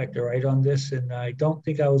building inspector, right, on this, and I don't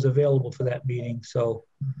think I was available for that meeting. So,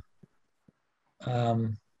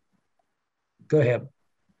 go ahead.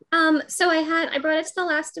 So I brought it to the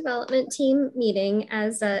last development team meeting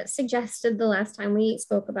as suggested the last time we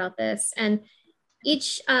spoke about this, and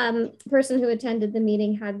each person who attended the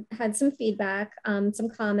meeting had some feedback, some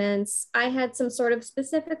comments. I had some sort of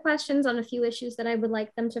specific questions on a few issues that I would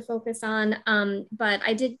like them to focus on. But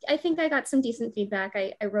I think I got some decent feedback.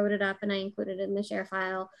 I wrote it up and I included it in the share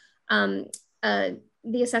file.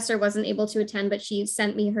 The assessor wasn't able to attend, but she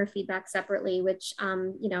sent me her feedback separately, which,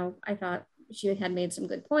 I thought she had made some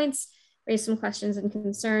good points, raised some questions and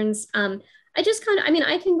concerns. I just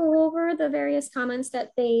I can go over the various comments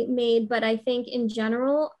that they made, but I think in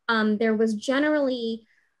general, there was generally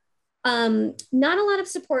not a lot of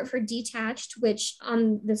support for detached, which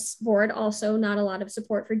on this board also not a lot of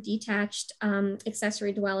support for detached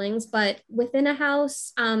accessory dwellings, but within a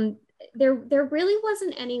house, there really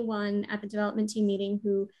wasn't anyone at the development team meeting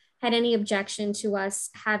who had any objection to us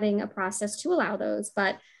having a process to allow those.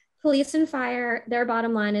 But Police and fire, their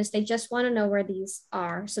bottom line is they just want to know where these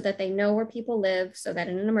are so that they know where people live, so that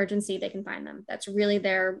in an emergency they can find them. That's really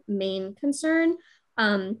their main concern.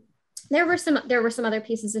 There were some other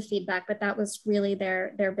pieces of feedback, but that was really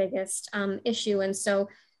their biggest issue. And so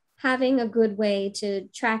having a good way to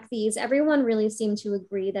track these, everyone really seemed to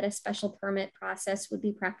agree that a special permit process would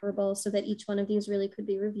be preferable so that each one of these really could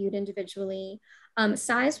be reviewed individually.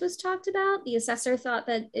 Size was talked about. The assessor thought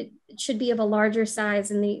that it should be of a larger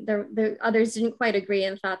size, and the others didn't quite agree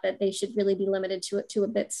and thought that they should really be limited to a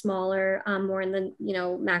bit smaller, more in the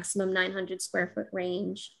maximum 900 square foot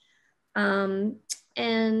range.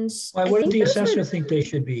 And why, what did the assessor think they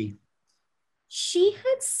should be? She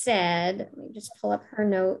had said, let me just pull up her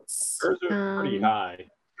notes. Hers are pretty high.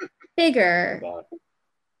 Bigger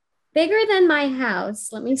than my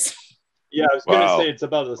house. Let me see. Yeah, I was going to say it's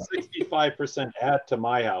about a 65% add to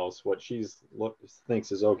my house. What she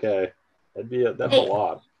thinks is okay. That's a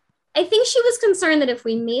lot. I think she was concerned that if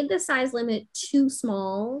we made the size limit too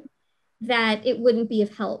small, that it wouldn't be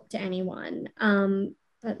of help to anyone.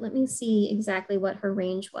 But let me see exactly what her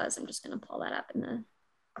range was. I'm just going to pull that up in the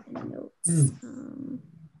notes.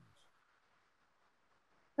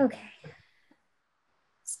 Okay.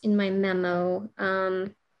 It's in my memo.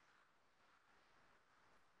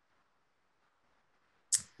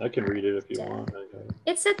 I can read it if you want.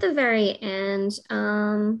 It's at the very end.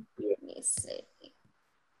 Let me see.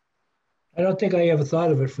 I don't think I ever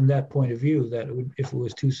thought of it from that point of view, that it would, if it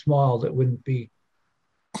was too small, that wouldn't be,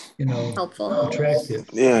 helpful, attractive.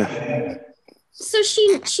 Yeah. So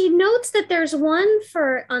she notes that there's one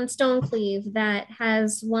on Stonecleave that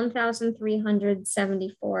has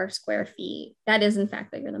 1,374 square feet. That is in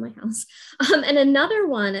fact bigger than my house. And another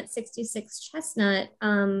one at 66 Chestnut,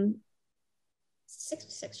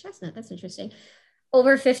 66 Chestnut, that's interesting.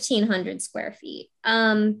 Over 1,500 square feet.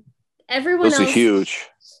 Everyone Those else are huge.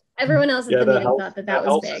 Everyone else at the meeting thought that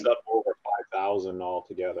was big. Is up over 5,000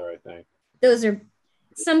 altogether, I think. Those are,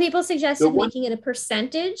 some people suggested making it a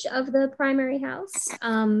percentage of the primary house,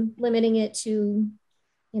 limiting it to,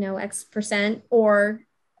 X percent or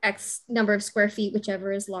X number of square feet,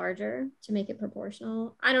 whichever is larger, to make it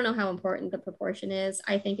proportional. I don't know how important the proportion is.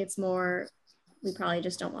 I think it's more, we probably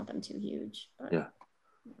just don't want them too huge. But, yeah.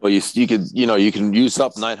 Well, you can use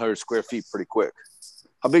up 900 square feet pretty quick.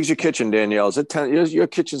 How big's your kitchen, Danielle? Is it 10? Your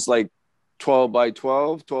kitchen's like 12 by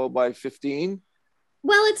 12, 12 by 15?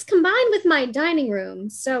 Well, it's combined with my dining room,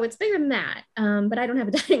 so it's bigger than that. But I don't have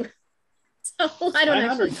a dining room, so I don't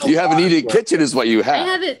actually. You have an eating kitchen, is what you have. I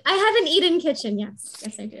have an eat-in kitchen. Yes,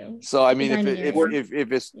 I do. So I mean,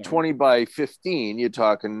 if it's 20 by 15, you're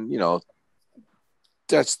talking,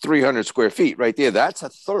 that's 300 square feet right there. That's a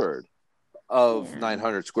third of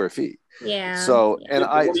 900 square feet. Yeah. So and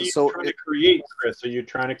what are you trying to create, Chris? Are you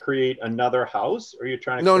trying to create another house, or are you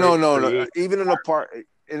trying to? No. Even an apartment.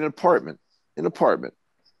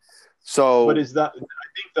 So, but is that? I think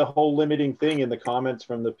the whole limiting thing in the comments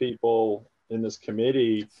from the people in this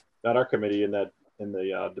committee, not our committee, in the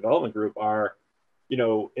development group, are,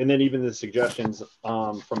 and then even the suggestions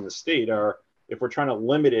from the state are, if we're trying to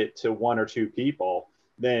limit it to one or two people,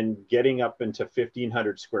 then getting up into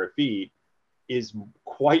 1,500 square feet is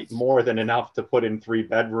quite more than enough to put in 3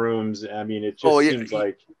 bedrooms. I mean, it just seems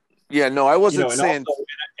like. Yeah, no, I wasn't saying. Also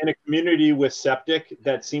in a community with septic,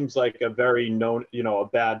 that seems like a very known, a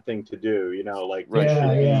bad thing to do. Right.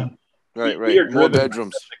 Right. More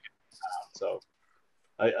bedrooms. So,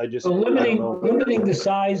 I just limiting the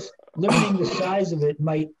size of it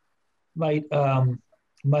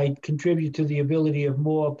might contribute to the ability of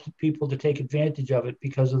more people to take advantage of it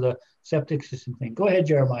because of the septic system thing. Go ahead,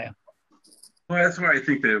 Jeremiah. Well, that's why I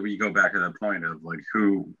think that we go back to that point of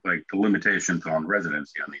the limitations on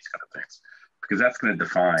residency on these kind of things, because that's going to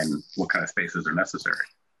define what kind of spaces are necessary.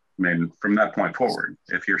 I mean, from that point forward,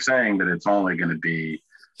 if you're saying that it's only going to be,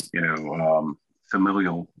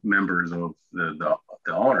 familial members of the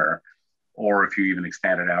owner, or if you even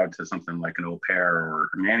expand it out to something like an au pair or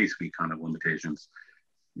nanny suite kind of limitations,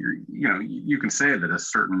 you can say that a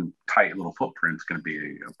certain tight little footprint is going to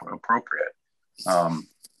be appropriate.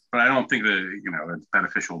 But I don't think that, it's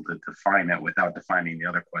beneficial to define it without defining the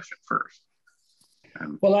other question first.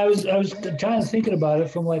 Well, I was kind of thinking about it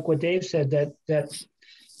from like what Dave said, that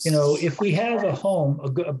if we have a home, a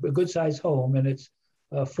good sized home, and it's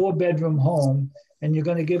a 4-bedroom home, and you're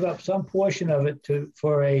going to give up some portion of it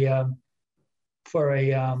for a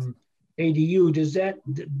ADU,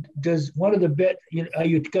 does one of the are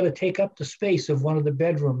you going to take up the space of one of the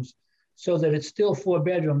bedrooms so that it's still 4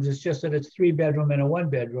 bedrooms? It's just that it's 3-bedroom and a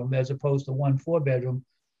 1-bedroom as opposed to 1 4-bedroom,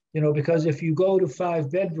 because if you go to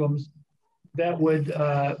 5 bedrooms,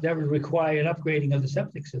 require an upgrading of the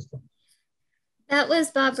septic system. That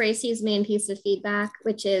was Bob Bracey's main piece of feedback,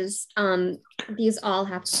 which is these all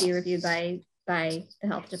have to be reviewed by the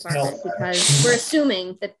health department because we're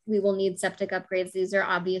assuming that we will need septic upgrades. These are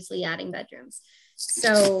obviously adding bedrooms.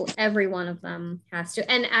 So every one of them has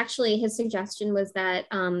to, and actually his suggestion was that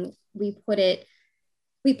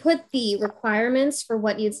we put the requirements for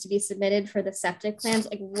what needs to be submitted for the septic plans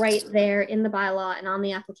like right there in the bylaw and on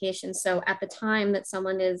the application. So at the time that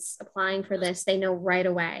someone is applying for this, they know right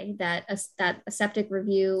away that a septic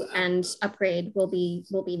review and upgrade will be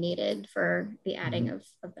needed for the adding of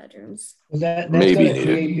bedrooms. Well,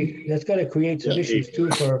 that's going to create some issues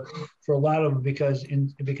too for a lot of them because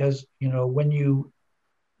you know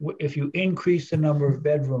if you increase the number of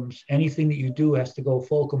bedrooms, anything that you do has to go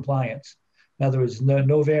full compliance. In other words,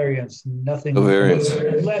 no variance, nothing. No variance.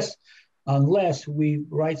 Unless we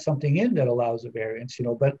write something in that allows a variance, you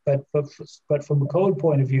know. But from a code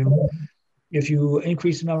point of view, if you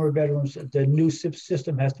increase the number of bedrooms, the new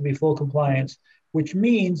system has to be full compliance, which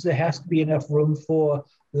means there has to be enough room for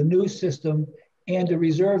the new system and a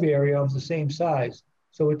reserve area of the same size.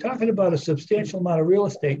 So we're talking about a substantial amount of real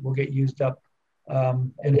estate will get used up,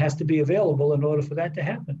 and has to be available in order for that to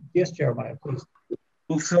happen. Yes, Jeremiah, please.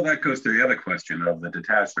 Well, so that goes to the other question of the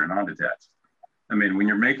detached or non-detached. I mean, when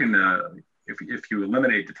you're making if you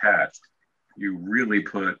eliminate detached, you really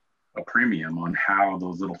put a premium on how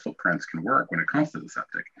those little footprints can work when it comes to the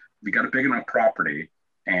septic. If you got a big enough property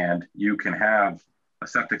and you can have a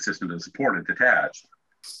septic system to support it detached,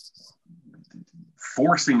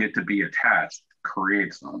 forcing it to be attached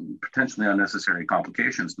creates potentially unnecessary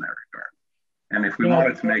complications in that regard. And if we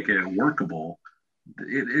wanted to make it workable,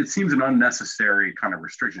 it seems an unnecessary kind of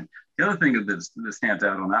restriction. The other thing that stands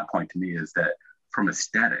out on that point to me is that from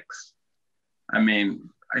aesthetics, I mean,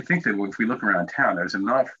 I think that if we look around town, there's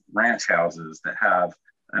enough ranch houses that have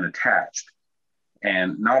an attached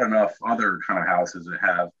and not enough other kind of houses that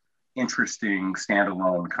have interesting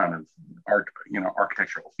standalone kind of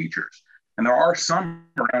architectural features. And there are some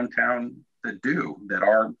around town that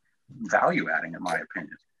are value adding, in my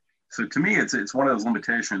opinion. So to me, it's one of those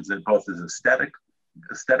limitations that both is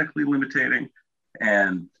aesthetically limiting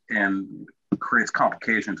and creates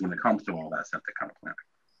complications when it comes to all that septic kind of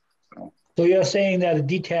planning. So you're saying that a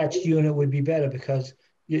detached unit would be better because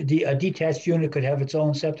a detached unit could have its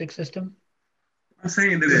own septic system? I'm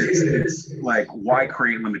saying that it's like, why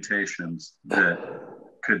create limitations that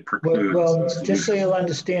could preclude? Well, just so you'll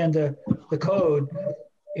understand the code.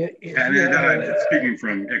 I'm speaking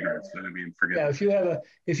from ignorance. I mean, forget. Yeah,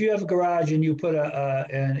 if you have a garage and you put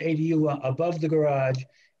an ADU above the garage,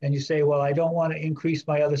 and you say, well, I don't want to increase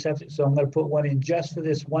my other septic, so I'm going to put one in just for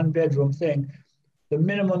this one bedroom thing. The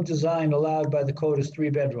minimum design allowed by the code is 3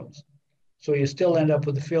 bedrooms, so you still end up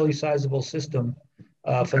with a fairly sizable system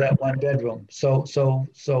for that one bedroom. So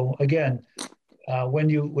again, when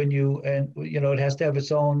you it has to have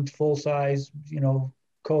its own full size,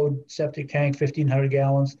 code septic tank, 1,500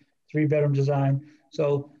 gallons, 3-bedroom design.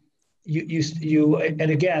 So and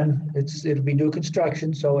again, it'll be new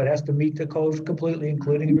construction, so it has to meet the code completely,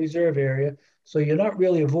 including a reserve area. So you're not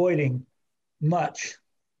really avoiding much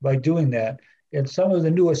by doing that. And some of the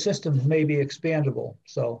newer systems may be expandable.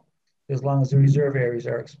 So as long as the reserve areas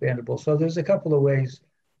are expandable. So there's a couple of ways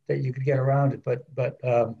that you could get around it, but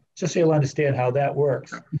just so you'll understand how that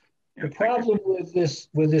works. The problem with the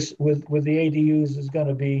ADUs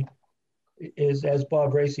is as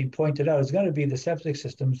Bob Bracey pointed out, is going to be the septic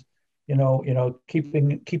systems,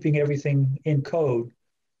 keeping everything in code.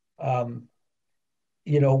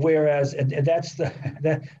 Whereas, and that's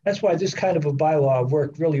why this kind of a bylaw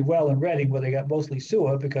worked really well in Reading, where they got mostly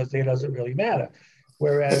sewer because it doesn't really matter.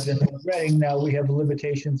 Whereas in Reading now we have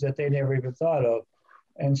limitations that they never even thought of.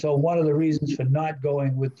 And so one of the reasons for not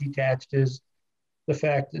going with detached is the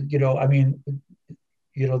fact that,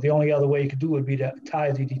 the only other way you could do would be to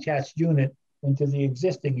tie the detached unit into the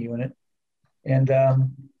existing unit. And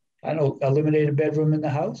eliminate a bedroom in the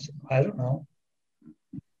house. I don't know.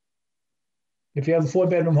 If you have a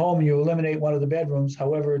 4-bedroom home and you eliminate one of the bedrooms,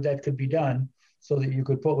 however that could be done, so that you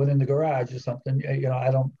could put one in the garage or something,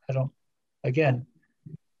 again,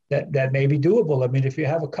 that may be doable. I mean, if you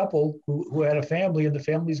have a couple who had a family and the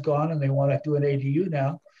family's gone and they want to do an ADU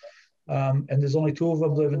now, and there's only 2 of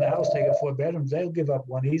them live in the house, they got 4 bedrooms, they'll give up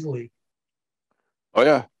one easily. Oh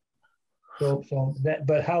yeah. So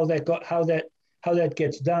how that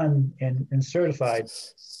gets done and certified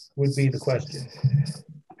would be the question.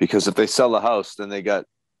 Because if they sell the house, then they got,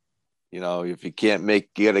 if you can't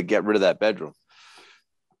you got to get rid of that bedroom.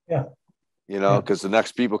 Yeah. you know, because the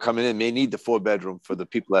next people coming in may need the 4-bedroom for the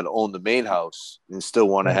people that own the main house and still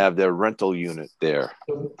want to have their rental unit there.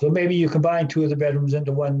 So maybe you combine 2 of the bedrooms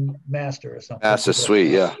into one master or something. Master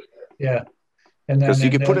suite, yeah. Yeah. And then because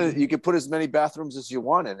you can put as many bathrooms as you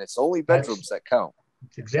want in. It's only bedrooms that count.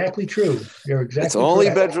 It's exactly true. You're exactly It's only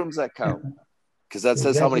correct. bedrooms that count, because that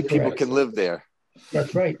says how many people can live there.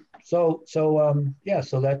 That's right. So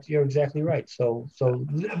that you're exactly right. So I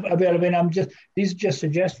mean, these are just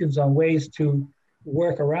suggestions on ways to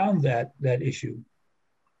work around that issue.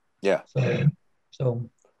 Yeah. So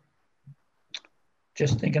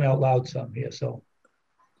just thinking out loud some here. So.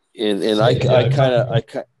 And I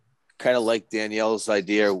kind of like Danielle's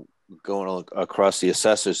idea going across the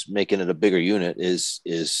assessors, making it a bigger unit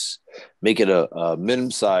is make it a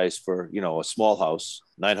minimum size for, you know, a small house,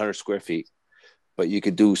 900 square feet, but you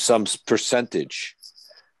could do some percentage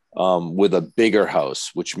with a bigger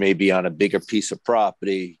house, which may be on a bigger piece of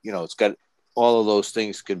property. You know, it's got all of those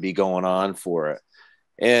things could be going on for it.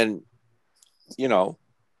 And, you know,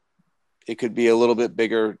 it could be a little bit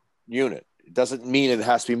bigger unit. It doesn't mean it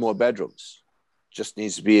has to be more bedrooms. Just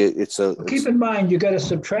needs to be, keep in mind, you got to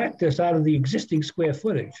subtract this out of the existing square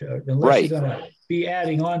footage, unless you're going to be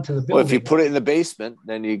adding on to the building. Well, if you put it in the basement,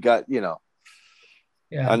 then you got, you know,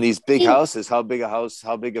 on these big houses, how big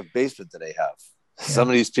a basement do they have? Yeah. Some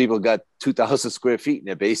of these people got 2,000 square feet in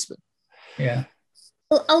their basement. Yeah.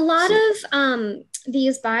 Well, a lot of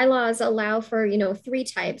these bylaws allow for, you know, 3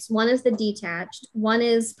 types. One is the detached, one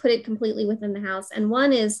is put it completely within the house, and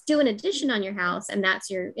one is do an addition on your house, and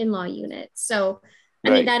that's your in-law unit. So, I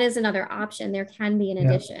mean, that is another option. There can be an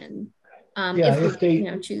addition if they, you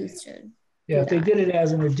know, choose to. Yeah, if they did it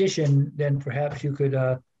as an addition, then perhaps you could.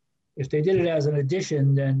 If they did it as an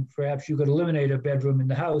addition, then perhaps you could eliminate a bedroom in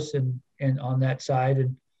the house and on that side,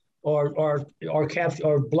 and or capture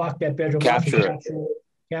or block that bedroom.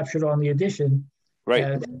 Captured on the addition,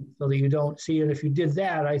 right? So that you don't see it. If you did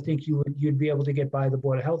that, I think you'd be able to get by the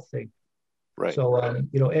Board of Health thing, right? So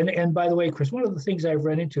you know, and by the way, Chris, one of the things I've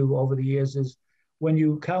run into over the years is when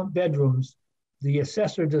you count bedrooms, the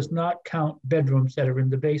assessor does not count bedrooms that are in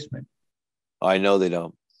the basement. I know they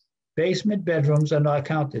don't. Basement bedrooms are not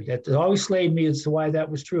counted. That always slayed me as to why that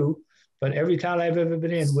was true. But every town I've ever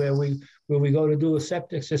been in where we go to do a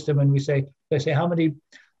septic system and they say how many.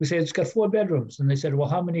 We say it's got 4 bedrooms, and they said, well,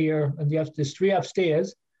 how many are? And there's 3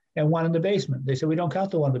 upstairs and 1 in the basement. They said we don't count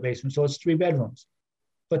the 1 in the basement, so it's 3 bedrooms.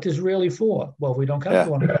 But there's really 4. Well, we don't count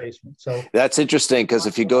the 1 in the basement. So that's interesting, because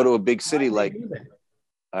if you go to a big city like,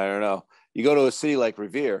 I don't know, you go to a city like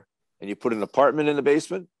Revere and you put an apartment in the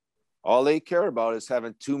basement, all they care about is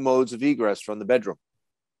having 2 modes of egress from the bedroom.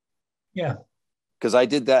 Yeah, because I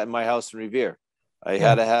did that in my house in Revere. I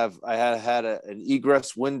had to have an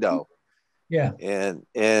egress window. Yeah.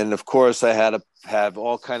 And of course I had to have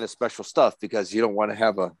all kind of special stuff, because you don't want to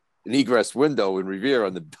have an egress window in Revere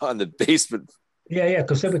on the basement. Yeah,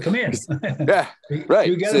 because they would come in. Yeah,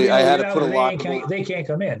 right. See, I had to put a lockable. They can't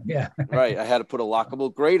come in. Yeah. Right. I had to put a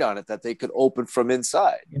lockable grate on it that they could open from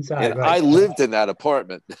inside. And right. I lived in that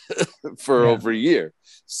apartment for over a year,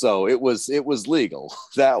 so it was legal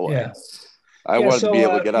that way. Yeah. I wanted to be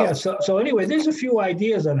able to get out. Yeah. So anyway, there's a few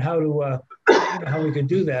ideas on how to how we could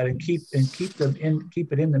do that and keep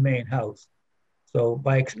it in the main house. So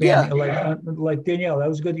by expanding, like Danielle, that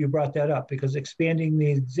was good that you brought that up, because expanding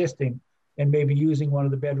the existing and maybe using one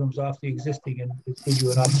of the bedrooms off the existing, and it gives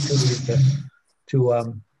you an opportunity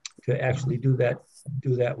to actually do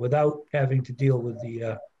that without having to deal with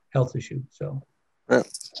the health issue. So. Yeah.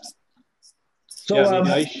 So yeah, I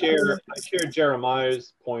mean, I share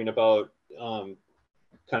Jeremiah's point about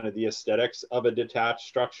kind of the aesthetics of a detached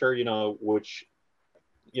structure, you know, which,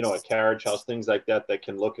 you know, a carriage house, things like that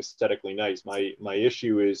can look aesthetically nice. My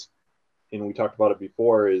issue is, and we talked about it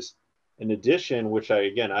before, is an addition, which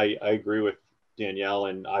I agree with Danielle,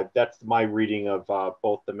 and that's my reading of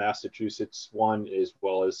both the Massachusetts one as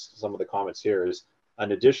well as some of the comments here, is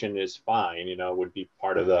an addition is fine, you know, would be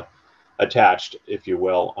part of the attached, if you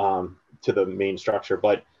will, to the main structure,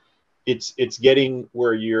 but it's getting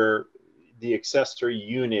where the accessory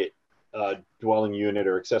unit, dwelling unit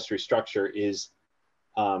or accessory structure is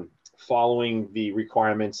following the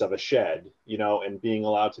requirements of a shed, you know, and being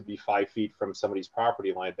allowed to be 5 feet from somebody's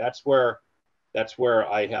property line. That's where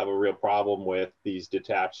I have a real problem with these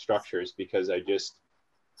detached structures, because I just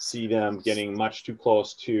see them getting much too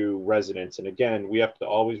close to residents. And again, we have to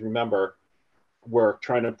always remember, we're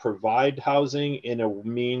trying to provide housing in a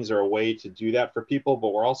means or a way to do that for people,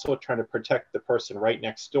 but we're also trying to protect the person right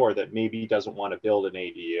next door that maybe doesn't want to build an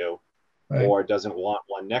ADU or doesn't want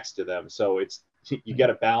one next to them. So you got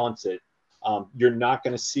to balance it. You're not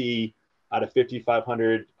going to see out of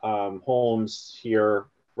 5,500 homes here,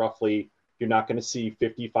 roughly, you're not going to see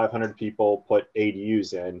 5,500 people put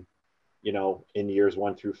ADUs in, you know, in years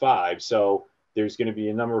 1 through 5. So there's going to be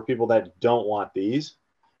a number of people that don't want these.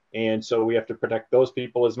 And so we have to protect those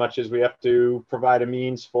people as much as we have to provide a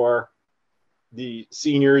means for the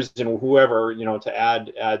seniors and whoever, you know, to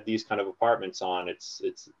add these kind of apartments on. It's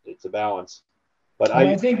a balance. But well,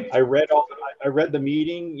 I read the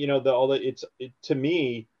meeting, you know, to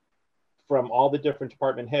me, from all the different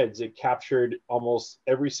department heads, it captured almost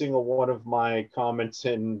every single one of my comments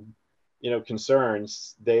and, you know,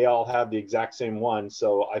 concerns. They all have the exact same one.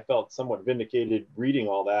 So I felt somewhat vindicated reading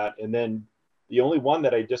all that. And then the only one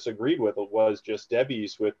that I disagreed with was just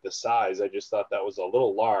Debbie's with the size. I just thought that was a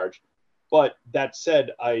little large. But that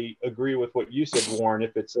said, I agree with what you said, Warren,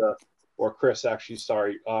 or Chris, actually,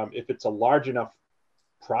 sorry, if it's a large enough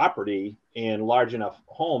property and large enough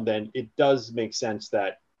home, then it does make sense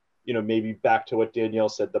that, you know, maybe back to what Danielle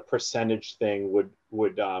said, the percentage thing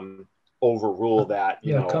would overrule that.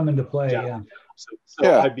 You know, come into play. Yeah. So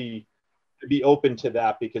yeah. I'd be open to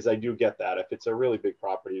that, because I do get that if it's a really big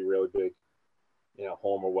property, really big, you know,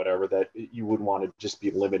 home or whatever, that you wouldn't want to just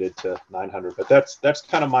be limited to 900. But that's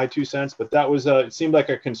kind of my 2 cents. But that was it seemed like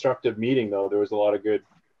a constructive meeting, though. There was a lot of good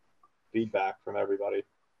feedback from everybody.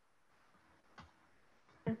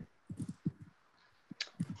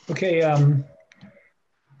 Okay.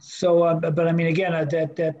 So, but I mean, again, I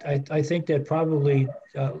think that probably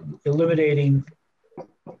eliminating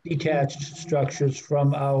detached structures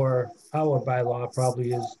from our bylaw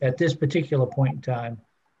probably is, at this particular point in time,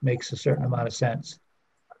 makes a certain amount of sense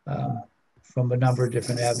from a number of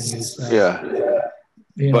different avenues.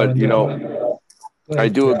 I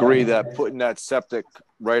do agree that putting that septic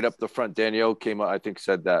right up the front, Danielle came out, I think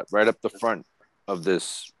said that, right up the front of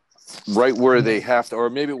this, right where they have to, or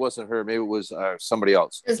maybe it wasn't her, maybe it was somebody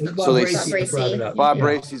else. So Bob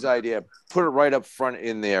Bracey's idea, put it right up front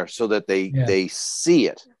in there so that they see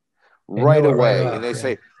it right away. And they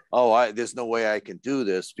say, oh, there's no way I can do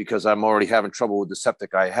this because I'm already having trouble with the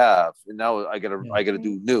septic I have. And now I gotta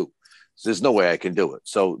do new. So there's no way I can do it.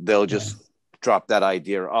 So they'll just drop that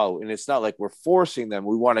idea out. And it's not like we're forcing them.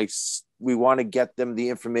 We want to get them the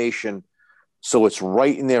information so it's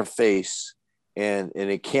right in their face and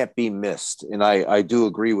it can't be missed. And I do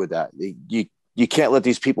agree with that. You can't let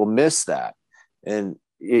these people miss that. And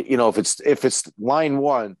you know, if it's line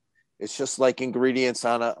 1, it's just like ingredients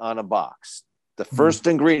on a box. The first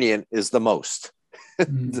ingredient is the most.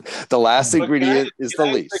 The last ingredient is the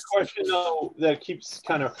least. The question, though, that keeps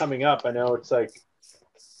kind of coming up, I know it's like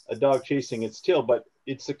a dog chasing its tail, but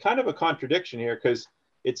it's a kind of a contradiction here, because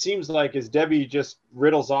it seems like as Debbie just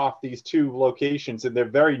riddles off these 2 locations, and they're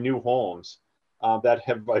very new homes that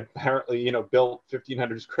have apparently, you know, built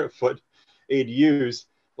 1,500 square foot ADUs.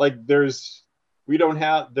 Like they're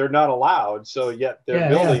not allowed, so yet they're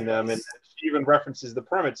building them, and she even references the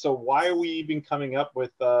permit. So why are we even coming up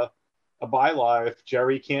with a bylaw if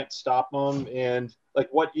Jerry can't stop them? And like,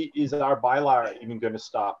 what is our bylaw even going to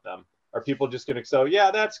stop them? Are people just going to say,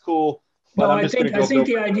 yeah, that's cool? But no, I think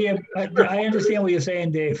the idea, I understand what you're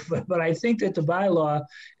saying, Dave, but I think that the bylaw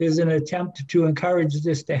is an attempt to encourage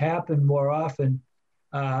this to happen more often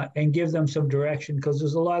and give them some direction, because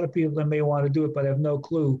there's a lot of people that may want to do it but have no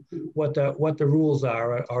clue what the rules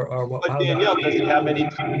are or what. But Danielle, does it have any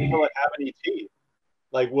teeth?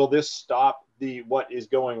 Like, will this stop what is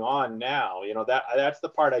going on now? You know, that's the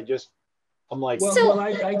part I'm like. Well,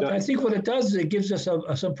 I think what it does is it gives us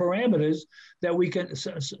some parameters that we can,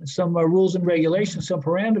 some rules and regulations, some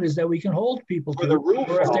parameters that we can hold people to.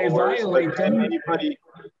 Or if they violate them,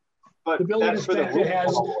 the building inspector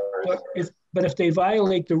has. But if they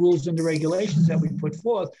violate the rules and the regulations that we put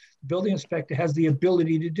forth, the building inspector has the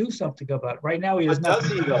ability to do something about it. Right now, he has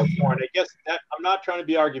nothing. Does he though, Warren? I guess I'm not trying to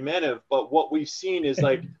be argumentative, but what we've seen is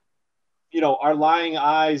like, you know, our lying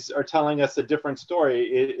eyes are telling us a different story.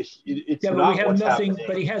 It's but we have nothing. Happening.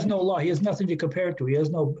 But he has no law. He has nothing to compare it to. He has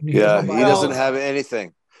no. He doesn't have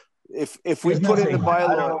anything. If we put in the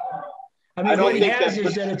bylaw, I mean, what he has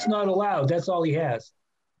is that it's not allowed. That's all he has.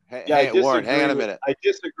 Warren, hang on a minute. I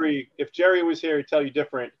disagree. If Jerry was here, he'd tell you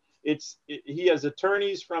different. He has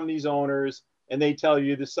attorneys from these owners, and they tell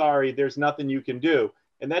you, sorry, there's nothing you can do.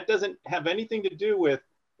 And that doesn't have anything to do with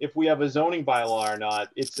if we have a zoning bylaw or not.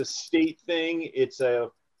 It's a state thing. It's a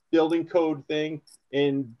building code thing.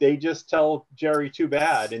 And they just tell Jerry too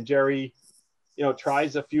bad. And Jerry, you know,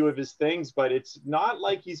 tries a few of his things, but it's not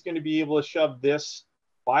like he's going to be able to shove this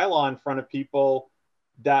bylaw in front of people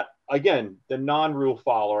that, again, the non-rule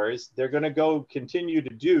followers, they're going to continue to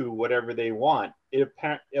do whatever they want,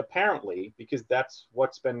 apparently, because that's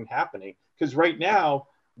what's been happening. Because right now,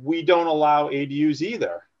 we don't allow ADUs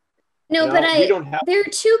either. No, You know, but we don't have. there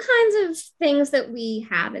are two kinds of things that we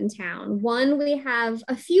have in town. One, we have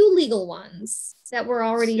a few legal ones that were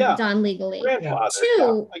already done legally.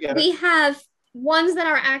 Two, we have ones that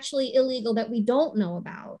are actually illegal that we don't know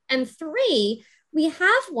about. And three, we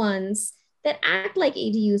have ones that act like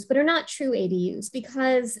ADUs, but are not true ADUs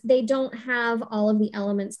because they don't have all of the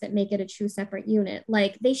elements that make it a true separate unit.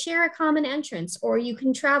 Like they share a common entrance, or you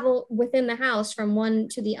can travel within the house from one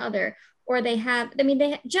to the other, or they have, I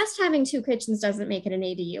mean, just having two kitchens doesn't make it an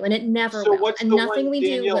ADU, and it never will. What's and the nothing one, we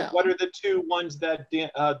Danielle, do will. What are the two ones that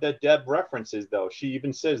that Deb references, though? She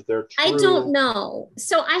even says they're true. I don't know.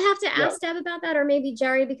 So I have to ask Deb about that, or maybe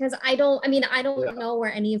Jerry, because I don't know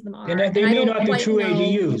where any of them are. And they may not be true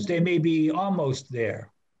ADUs. They may be almost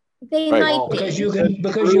there. They might be. Because you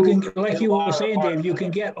can, like you were saying, Dave, you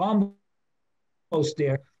can get almost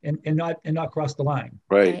there and not cross the line.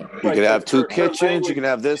 Right. You can have two kitchens, you can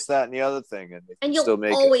have this, that, and the other thing, and you'll still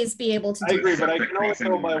make always be able to do I agree, that. but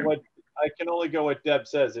I can only go what Deb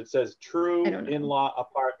says. It says true in-law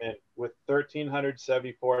apartment with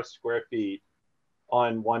 1,374 square feet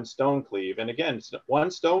on One Stonecleave. And again, One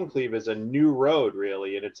Stonecleave is a new road,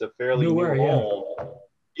 really, and it's a fairly new home.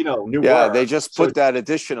 You know, new work. They just put that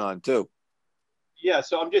addition on too. Yeah,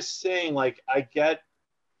 so I'm just saying, like, I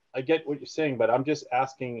get what you're saying, but I'm just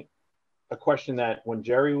asking a question that when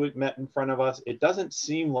Jerry met in front of us, it doesn't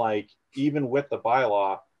seem like even with the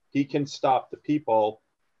bylaw, he can stop the people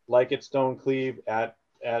like at Stonecleave, at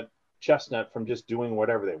Chestnut from just doing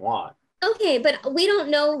whatever they want. Okay, but we don't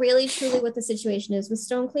know really truly what the situation is with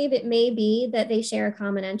Stonecleave. It may be that they share a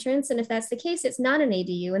common entrance, and if that's the case, it's not an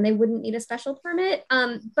ADU and they wouldn't need a special permit.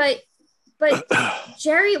 But what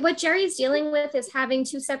Jerry's dealing with is having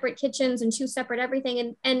two separate kitchens and two separate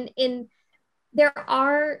everything. And there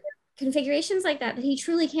are configurations like that he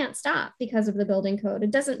truly can't stop because of the building code. It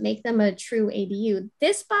doesn't make them a true ADU.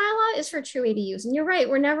 This bylaw is for true ADUs. And you're right,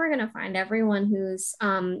 we're never going to find everyone who's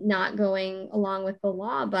not going along with the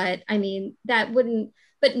law. But I mean,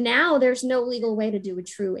 but now there's no legal way to do a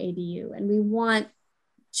true ADU. And we want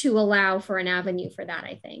to allow for an avenue for that,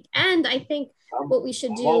 I think. And I think what we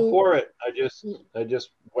should do. I'm all for it. I just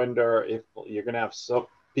wonder if you're going to have some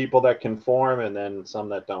people that conform and then some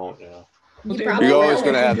that don't, you know. You're always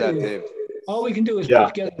going to have that, Dave. All we can do is put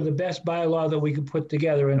together the best bylaw that we can put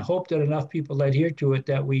together and hope that enough people adhere to it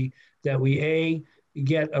that we A,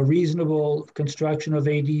 get a reasonable construction of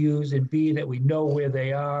ADUs, and B, that we know where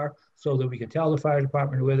they are so that we can tell the fire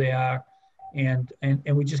department where they are, and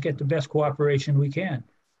we just get the best cooperation we can.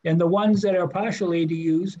 And the ones that are partial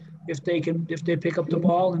ADUs, if they pick up the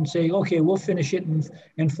ball and say, okay, we'll finish it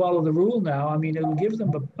and follow the rule now, I mean, it'll give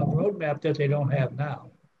them a roadmap that they don't have now.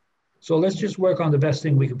 So let's just work on the best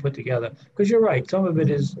thing we can put together. Because you're right, some of it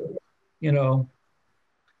is, you know,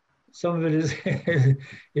 some of it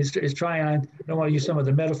is trying. I don't want to use some of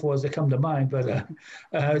the metaphors that come to mind, but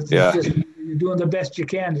just you're doing the best you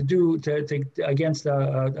can to do to against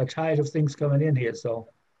a tide of things coming in here. So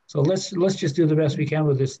let's just do the best we can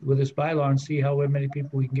with this bylaw and see how many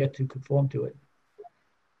people we can get to conform to it.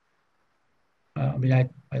 I mean,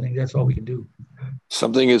 I think that's all we can do.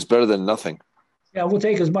 Something is better than nothing. Yeah, we'll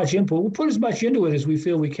take as much input. We'll put as much into it as we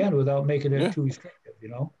feel we can without making it too restrictive, you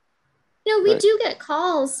know? You know, we do get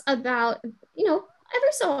calls about, you know,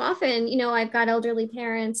 every so often, you know, I've got elderly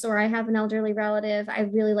parents or I have an elderly relative. I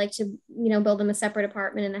really like to, you know, build them a separate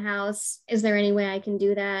apartment in the house. Is there any way I can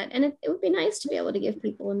do that? And it would be nice to be able to give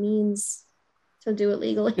people a means to do it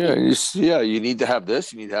legally. Yeah, you need to have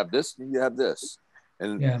this, you need to have this, you need to have this.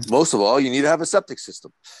 And most of all, you need to have a septic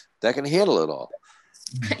system that can handle it all,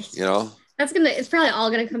 you know? It's probably all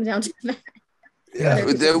gonna come down to that.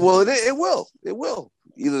 It will.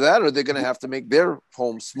 Either that or they're gonna have to make their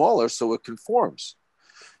home smaller so it conforms,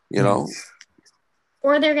 you know.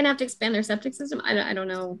 Or they're gonna have to expand their septic system. I don't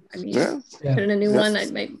know. I mean, put in a new one,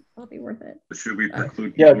 it might all be worth it. Should we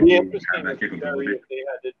preclude be people interesting who have that capability? if they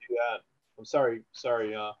had to do that. I'm sorry,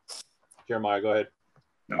 Jeremiah, go ahead.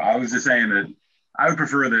 No, I was just saying that I would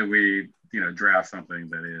prefer that we, you know, draft something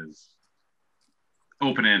that is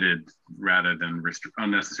open-ended rather than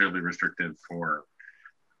unnecessarily restrictive for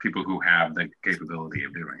people who have the capability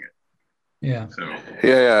of doing it. Yeah. So.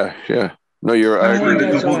 Yeah. No, you're. I agree.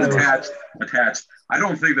 The whole attached. I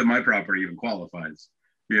don't think that my property even qualifies.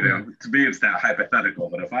 You know, to me, it's that hypothetical.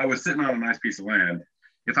 But if I was sitting on a nice piece of land,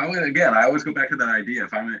 if I would, again, I always go back to that idea.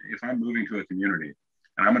 If I'm moving to a community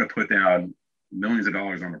and I'm going to put down millions of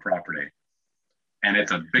dollars on a property, and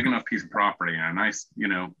it's a big enough piece of property and a nice, you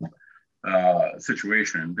know,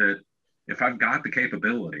 situation that if I've got the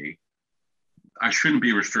capability, I shouldn't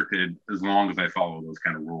be restricted as long as I follow those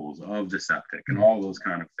kind of rules of the septic and all those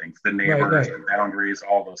kind of things, the neighbors, the boundaries,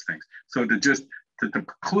 all those things. So to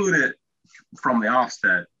preclude it from the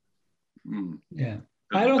offset. Yeah.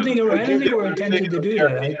 I don't think we're intending to do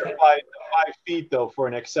that. The 5 feet though for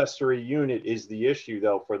an accessory unit is the issue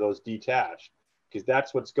though for those detached, because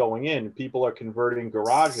that's what's going in. People are converting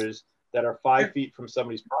garages that are 5 feet from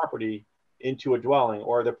somebody's property into a dwelling,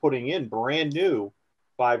 or they're putting in brand new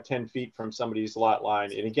 5-10 feet from somebody's lot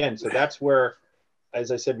line. And again, so that's where,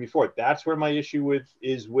 as I said before, that's where my issue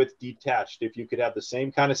is with detached. If you could have the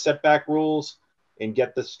same kind of setback rules and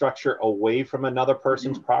get the structure away from another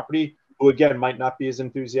person's property, who again might not be as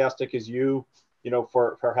enthusiastic as you know,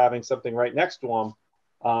 for having something right next to them,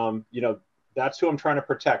 you know, that's who I'm trying to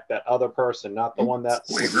protect, that other person, not the one that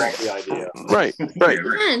was the idea. Right.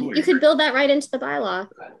 You could build that right into the bylaw.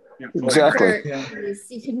 Exactly.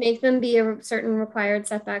 You could make them be a certain required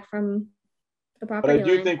setback from the property But I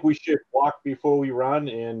do line. think we should walk before we run,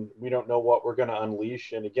 and we don't know what we're going to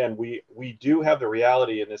unleash. And again, we do have the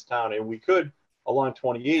reality in this town, and we could, along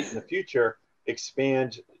 28 in the future,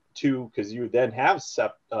 expand to, because you then have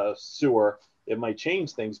sewer, it might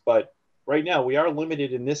change things. But right now we are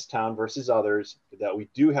limited in this town versus others, that we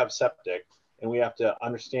do have septic, and we have to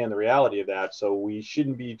understand the reality of that. So we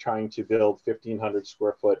shouldn't be trying to build 1,500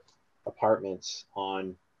 square foot apartments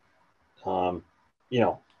on, you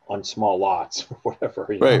know, on small lots or whatever.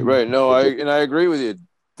 Right. No, I agree with you,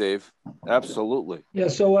 Dave. Absolutely. Yeah.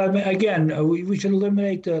 So I mean, again, we should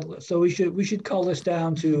eliminate so we should cull this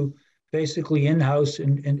down to basically in-house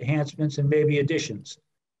enhancements and maybe additions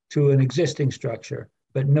to an existing structure,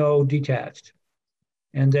 but no detached.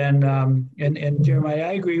 And then, and Jeremiah,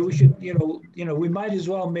 I agree. We should, you know, we might as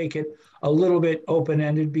well make it a little bit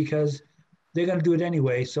open-ended, because they're going to do it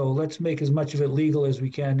anyway. So let's make as much of it legal as we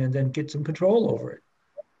can, and then get some control over it.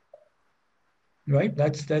 Right?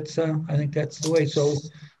 That's I think that's the way. So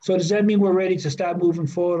does that mean we're ready to start moving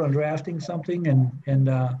forward on drafting something, and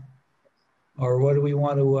or what do we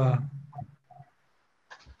want to?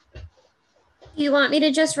 You want me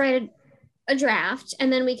to just write a draft,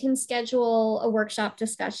 and then we can schedule a workshop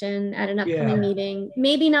discussion at an upcoming meeting?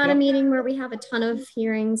 Maybe not a meeting where we have a ton of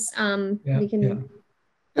hearings. We can.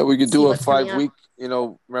 Yeah, we could do a 5 week. You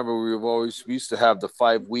know, remember we used to have the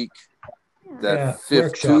 5 week. That fifth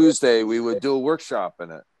workshop. Tuesday, we would do a workshop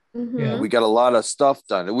in it. Mm-hmm. We got a lot of stuff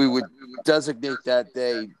done, and we would designate that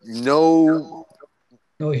day no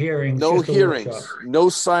hearings, no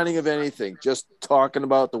signing of anything, just talking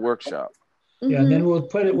about the workshop. Yeah, and then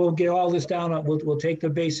we'll get all this down. We'll take the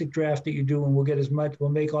basic draft that you do, and we'll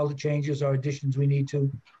make all the changes or additions we need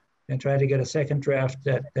to, and try to get a second draft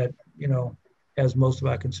that you know has most of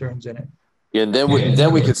our concerns in it. Yeah, and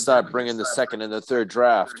then we could start bringing the second and the third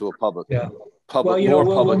draft to a public hearing.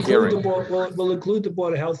 We'll include the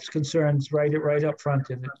Board of Health's concerns right up front,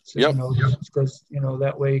 and you know, because you know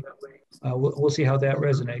that way we'll see how that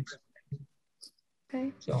resonates.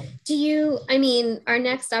 Okay. So I mean, our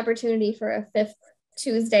next opportunity for a 5th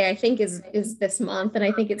Tuesday, I think is this month, and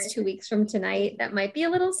I think it's 2 weeks from tonight. That might be a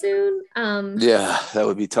little soon. Yeah, that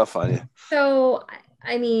would be tough on you. So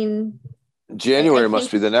I mean, January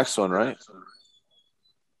must be the next one, right?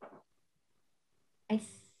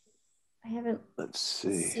 I haven't. Let's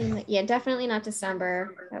see. Seen that. Yeah, definitely not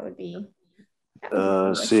December. That would be.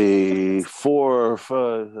 See, 4 or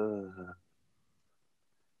 5.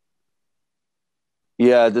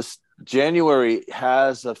 Yeah, this January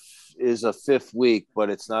is a 5th week, but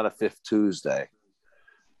it's not a 5th Tuesday.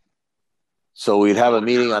 So we'd have a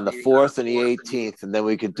meeting on the 4th and the 18th, and then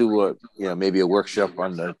we could do maybe a workshop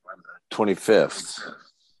on the 25th.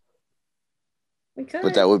 We could.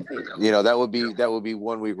 But that would be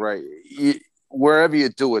 1 week, right? Wherever you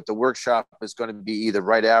do it, the workshop is going to be either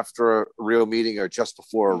right after a real meeting or just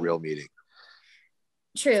before a real meeting.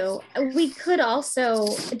 True. We could also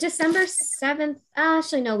December 7th.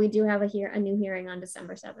 Actually, no, we do have a new hearing on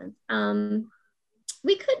December 7th.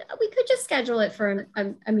 We could just schedule it for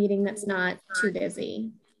a meeting that's not too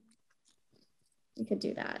busy. We could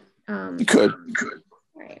do that. You could.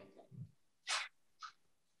 Right.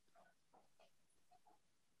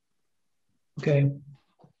 Okay.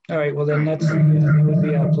 All right. Well, then that would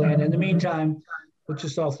be our plan. In the meantime, we'll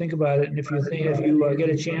just all think about it. And if you get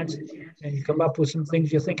a chance and you come up with some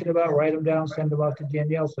things you're thinking about, write them down, send them out to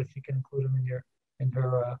Danielle so she can include them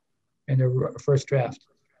in her first draft.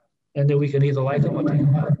 And then we can either like them or take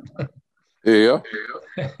them out. Yeah.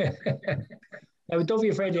 But don't be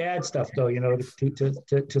afraid to add stuff, though. You know,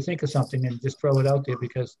 to think of something and just throw it out there,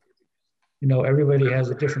 because you know everybody has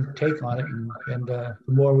a different take on it, and the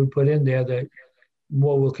more we put in there, the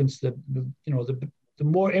more we'll consider. You know, the the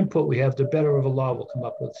more input we have, the better of a law we'll come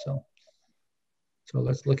up with. So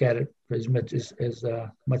let's look at it as much as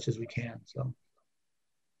we can. So,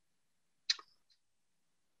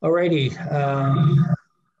 alrighty.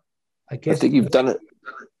 I guess. I think you've done it.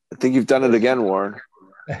 I think you've done it again, Warren.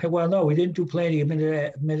 Well, no, we didn't do planning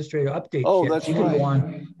administrator updates. Oh, yet. That's she right. Could go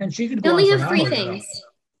on, and she could We go only on have for 3 hours. things.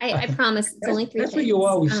 I promise it's only 3 That's things. what you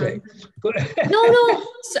always say. No,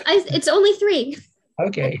 it's only 3.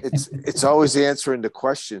 Okay. It's always answering the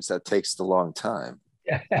questions that takes the long time.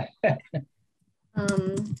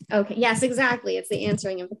 Okay, yes, exactly. It's the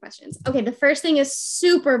answering of the questions. Okay, the first thing is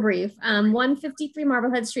super brief. 153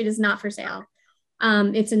 Marblehead Street is not for sale.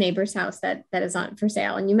 It's a neighbor's house that is not for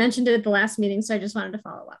sale. And you mentioned it at the last meeting, so I just wanted to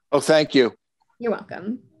follow up. Oh, thank you. You're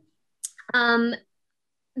welcome.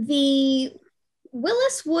 The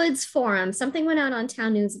Willis Woods Forum, something went out on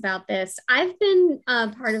Town News about this. I've been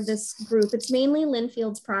part of this group. It's mainly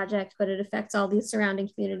Linfield's project, but it affects all these surrounding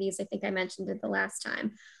communities. I think I mentioned it the last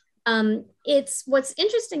time. It's what's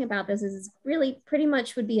interesting about this is really pretty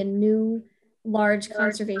much would be a new large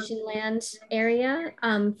conservation land area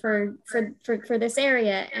for this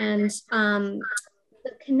area, and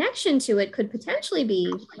the connection to it could potentially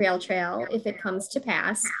be rail trail if it comes to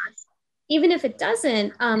pass. Even if it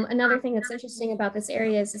doesn't, another thing that's interesting about this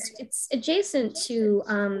area is it's adjacent to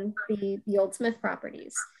the Old Smith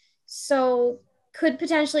properties, so could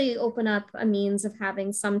potentially open up a means of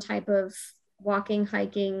having some type of walking,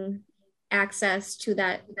 hiking access to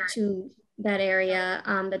that area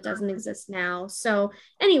that doesn't exist now. So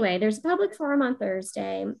anyway, there's a public forum on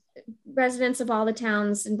Thursday. Residents of all the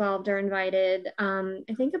towns involved are invited.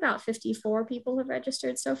 I think about 54 people have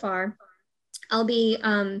registered so far. I'll be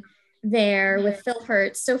there with Phil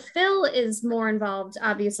Hertz. So Phil is more involved,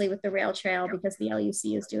 obviously, with the rail trail because the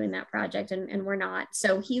LUC is doing that project and we're not.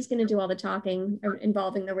 So he's going to do all the talking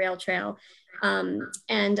involving the rail trail.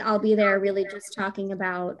 And I'll be there really just talking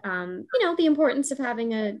about, the importance of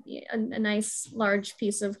having a nice large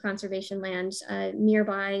piece of conservation land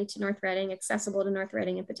nearby to North Reading, accessible to North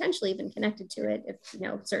Reading, and potentially even connected to it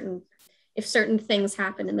if certain things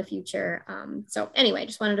happen in the future. So anyway,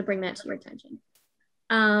 just wanted to bring that to your attention.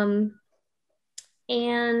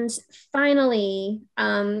 And finally,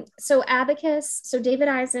 so Abacus, so David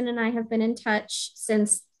Eisen and I have been in touch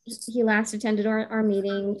since he last attended our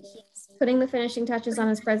meeting. He's putting the finishing touches on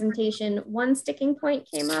his presentation. One sticking point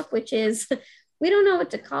came up, which is we don't know what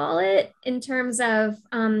to call it in terms of,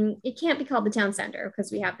 it can't be called the town center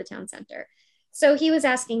because we have the town center. So he was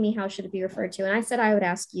asking me how should it be referred to? And I said, I would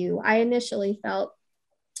ask you. I initially felt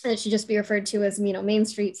it should just be referred to as, Main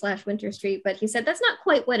Street / Winter Street. But he said, that's not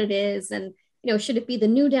quite what it is. And, should it be the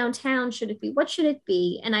new downtown? What should it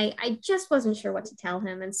be? And I just wasn't sure what to tell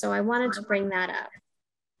him. And so I wanted to bring that up.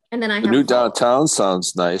 And then the new downtown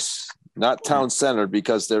sounds nice, not town center,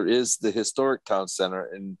 because there is the historic town center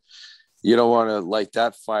and you don't want to light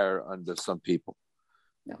that fire under some people.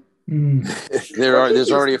 No.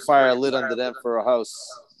 There's already a fire lit under them for a house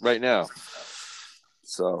right now.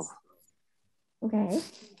 So. Okay.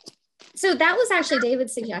 So that was actually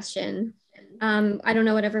David's suggestion. I don't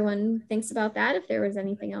know what everyone thinks about that. If there was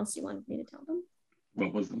anything else you wanted me to tell them.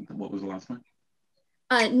 What was the last one?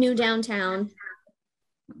 New downtown.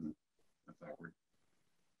 That's awkward.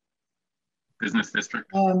 Business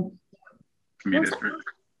district. Community district.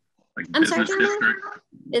 Like I'm business sorry, district.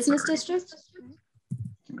 Business district.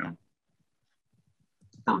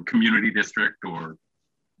 Or community district or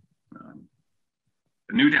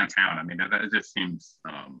the new downtown. I mean, that just seems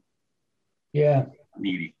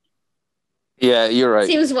needy. Yeah, you're right.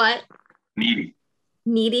 Seems what? Needy.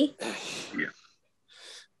 Needy?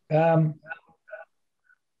 Yeah.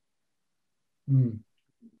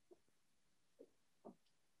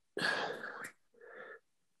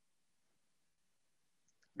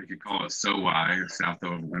 We could call it SOY, south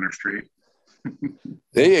of Winter Street.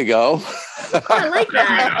 There you go. I like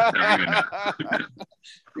that.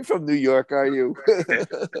 You're from New York, are you?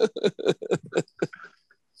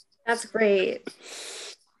 That's great.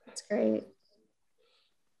 That's great.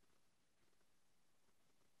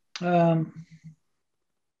 Even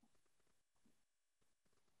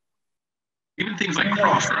things like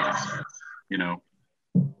crossroads,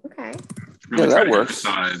 Okay. Really that works.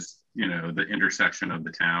 Emphasize, the intersection of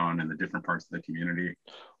the town and the different parts of the community.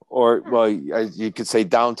 Or, well, you could say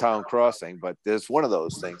downtown crossing, but there's one of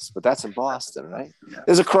those things. But that's in Boston, right? Yeah.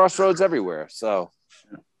 There's a crossroads everywhere. So,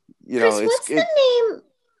 Chris, what's the name?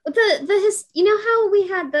 How we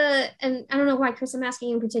had and I don't know why, Chris, I'm asking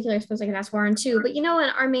you in particular. I suppose I could ask Warren too. But in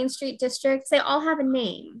our Main Street districts, they all have a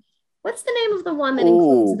name. What's the name of the one that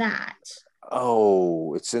includes that?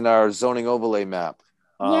 Oh, it's in our zoning overlay map.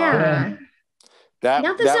 Yeah.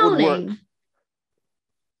 Not the that would work. zoning.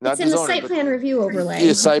 Not It's in the zoning, site plan review overlay.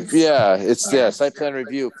 it's site plan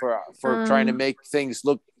review for trying to make things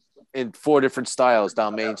look in 4 different styles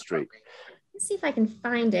down Main Street. Let's see if I can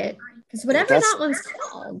find it, because whatever that one's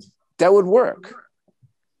called, that would work.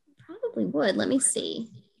 Probably would. Let me see.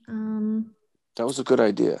 That was a good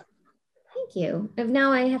idea. Thank you. If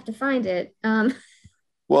now I have to find it.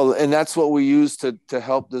 Well, and that's what we use to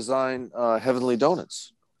help design Heavenly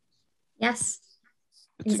Donuts. Yes.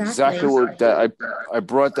 It's exactly what that I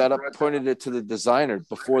brought that up, pointed it to the designer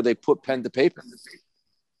before they put pen to paper.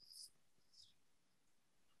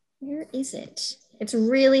 Where is it? It's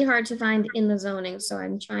really hard to find in the zoning, so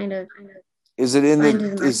I'm trying to. Is it in find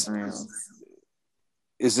the? It in files.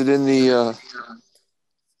 Is it in the?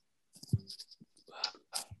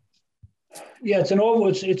 Yeah, it's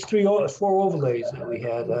it's 4 overlays that we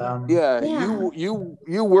had. Yeah,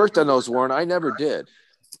 you worked on those, Warren. I never did.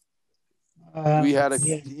 You had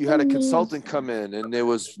a consultant come in, and there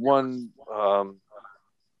was one. Not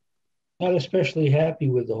especially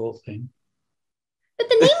happy with the whole thing. But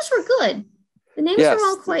the names were good. The names were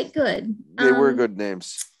all quite good. They were good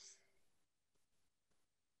names.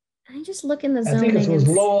 I just look in the zoning. I think it was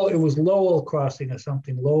Lowell. It was Lowell Crossing or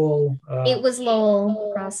something. Lowell. It was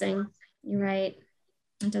Lowell Crossing. You're right.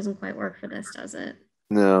 It doesn't quite work for this, does it?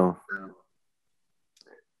 No.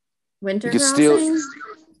 Winter Crossing.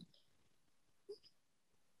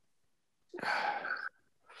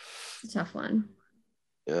 It's a tough one.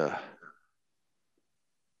 Yeah.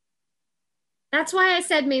 That's why I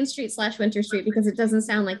said Main Street / Winter Street, because it doesn't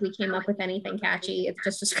sound like we came up with anything catchy. It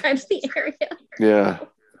just describes the area. Yeah.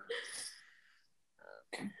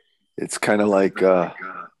 It's kind of like, I don't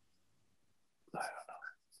know.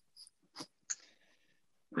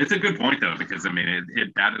 It's a good point though, because I mean,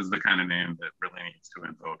 that is the kind of name that really needs to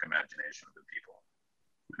invoke imagination of the people.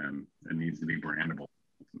 And it needs to be brandable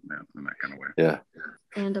in that kind of way. Yeah.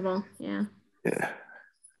 Brandable, yeah. Yeah.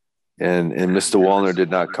 And Mr. Wallner did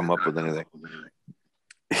not come up with anything.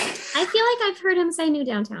 I feel like I've heard him say New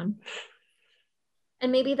Downtown.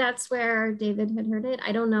 And maybe that's where David had heard it.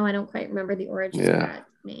 I don't know. I don't quite remember the origin of that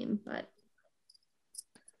name, but.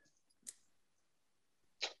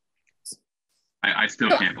 I still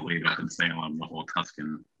can't believe up in Salem, the whole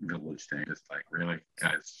Tuscan village thing. It's like, really,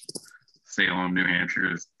 guys, Salem, New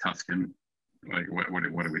Hampshire is Tuscan. Like, what are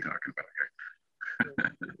we talking about here?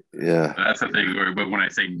 Yeah. That's the thing. But when I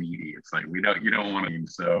say meaty, it's like, you don't want to be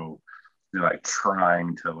so, you're like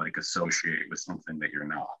trying to like associate with something that you're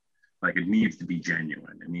not. Like, it needs to be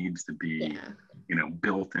genuine. It needs to be,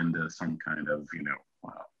 built into some kind of,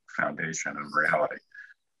 foundation of reality.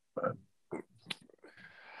 But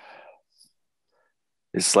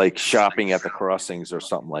it's like shopping at the crossings or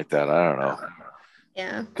something like that. I don't know.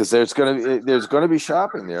 Yeah. Because there's gonna be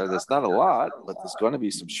shopping there. There's not a lot, but there's gonna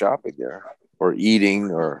be some shopping there, or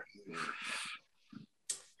eating, or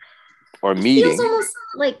meeting. It feels almost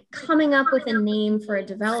like coming up with a name for a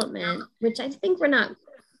development, which I think we're not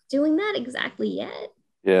doing that exactly yet.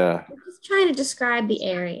 Yeah. We're just trying to describe the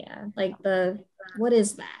area, like what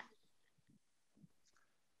is that?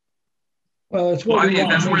 Well, it's what we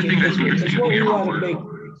want to make it. It's what we want to make.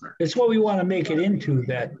 It's what we want to make it into.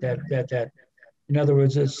 That. In other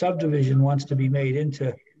words, a subdivision wants to be made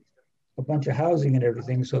into a bunch of housing and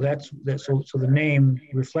everything. So so the name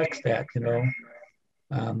reflects that,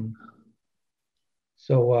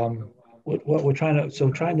 what we're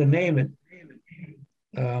trying to name it.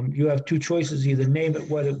 You have 2 choices: either name it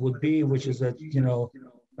what it would be, which is a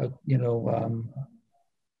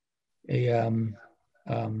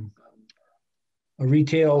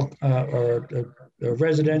retail or a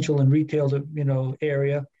residential and retail,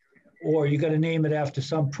 area, or you got to name it after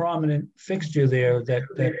some prominent fixture there that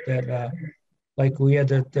like we had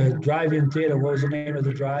the drive-in theater. What was the name of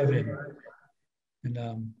the drive-in?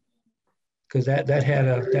 And because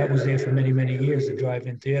that was there for many, many years, the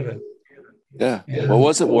drive-in theater. Yeah. And what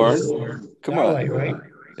was it, Warren? Come Starlight, on. Right?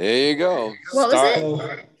 There you go. What was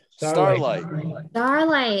it? Starlight.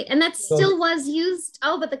 And that still was used.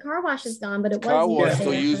 Oh, but the car wash is gone, but it car was wash used.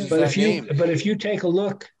 still uses but that name. If you take a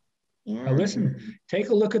look, now listen, take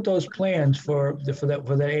a look at those plans for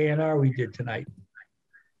the A&R we did tonight.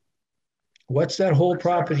 What's that whole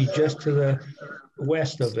property just to the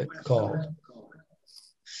west of it called?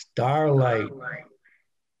 Starlight.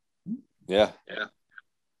 Yeah.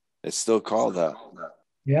 It's still called that.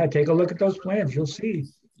 Yeah, take a look at those plans. You'll see.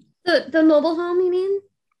 The mobile home, you mean?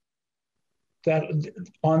 That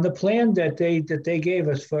on the plan that they gave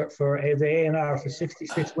us for the A&R for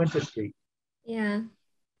 66 Winter Street. Yeah.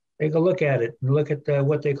 Take a look at it and look at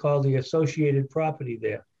what they call the associated property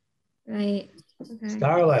there. Right. Okay.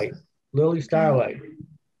 Starlight. Lily Starlight,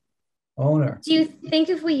 owner. Do you think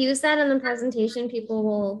if we use that in the presentation, people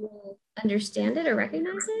will understand it or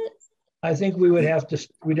recognize it? I think we'd have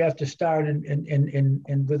to start in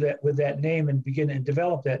with that name and begin and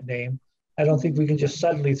develop that name. I don't think we can just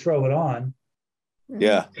suddenly throw it on.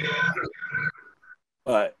 Yeah.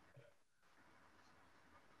 But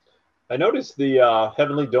I noticed the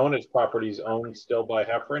Heavenly Donuts property is owned still by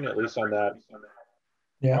Heffron, at least on that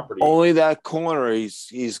property. Only that corner.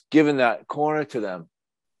 He's given that corner to them,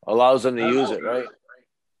 allows them to use it, right?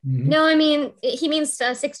 Mm-hmm. No, I mean he means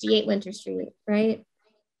 68 Winter Street, right?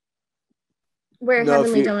 Where No,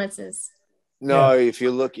 Heavenly Donuts is. No, if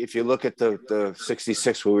you look at the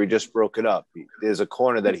 66 where we just broke it up, there's a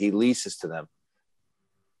corner that he leases to them.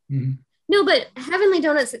 Mm-hmm. No, but Heavenly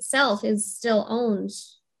Donuts itself is still owned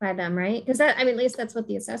by them, right? Because that, I mean, at least that's what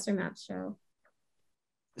the assessor maps show.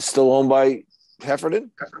 It's still owned by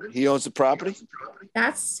Heffernan? He owns the property?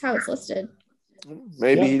 That's how it's listed.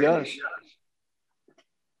 Maybe he does.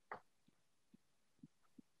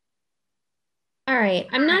 All right.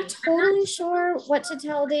 I'm not totally sure what to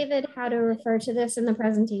tell David how to refer to this in the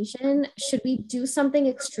presentation. Should we do something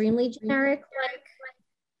extremely generic like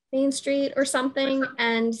Main Street or something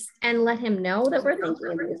and let him know that we're thinking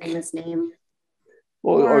of using this name?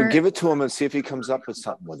 Or give it to him and see if he comes up with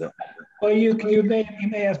something with it. Well, you may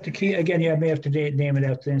have to may have to name it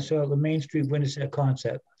after. So the Main Street Winter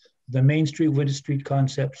concept, the Main Street Winter Street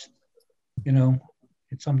concepts,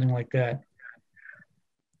 it's something like that.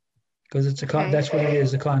 Because it's that's what it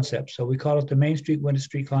is, a concept. So we call it the Main Street Winter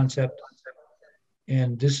Street concept,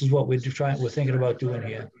 and this is what we're thinking about doing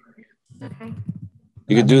here. Okay.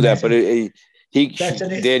 You could do that, but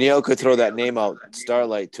Danielle could throw that name out,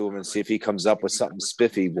 Starlight, to him and see if he comes up with something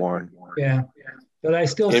spiffy, Warren. Yeah, but I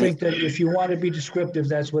still think that if you want to be descriptive,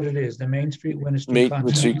 that's what it is, the Main Street Winter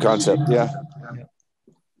Street concept. Yeah.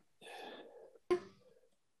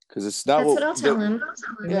 Because it's not what I'll tell him.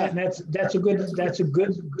 Yeah, and that's a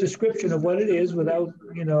good description of what it is without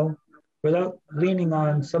leaning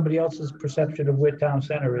on somebody else's perception of where town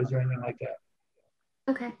center is or anything like that.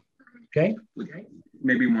 Okay. Okay.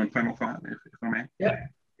 Maybe one final thought, if I may. Yeah.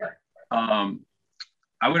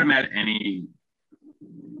 I would imagine any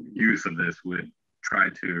use of this would try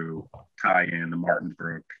to tie in the Martins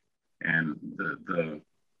Brook and the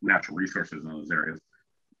natural resources in those areas.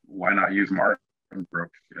 Why not use Martins Brook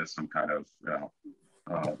as some kind of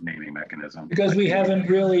naming mechanism? Because we haven't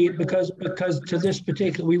really, because to this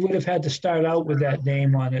particular, we would have had to start out with that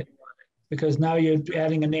name on it, because now you're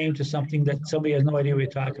adding a name to something that somebody has no idea what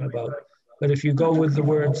you're talking about. But if you go with the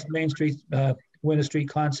words Main Street, Winter Street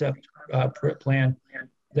concept plan,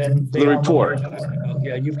 then they all know what you're talking about.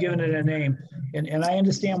 Yeah, you've given it a name. And I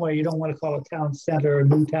understand why you don't want to call it town center or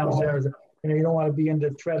new town center. You don't want to be in the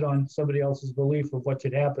tread on somebody else's belief of what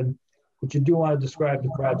should happen, but you do want to describe the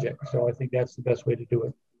project. So I think that's the best way to do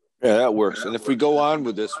it. Yeah, that works. And if we go on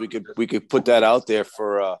with this, we could put that out there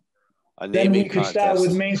for a naming then we could contest. start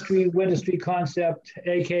with Main Street, Winter Street concept,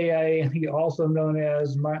 AKA also known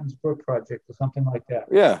as Martins Brook project or something like that.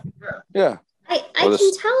 Yeah. I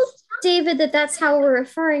can tell David that that's how we're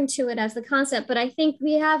referring to it as the concept, but I think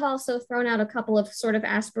we have also thrown out a couple of sort of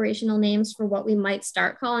aspirational names for what we might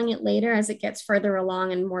start calling it later as it gets further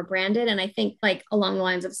along and more branded. And I think like along the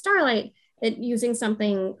lines of Starlight, that using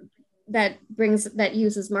something that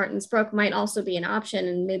uses Martins Brook might also be an option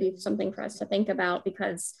and maybe something for us to think about,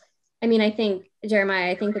 because I mean, I think,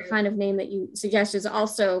 Jeremiah, the kind of name that you suggest is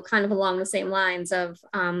also kind of along the same lines of,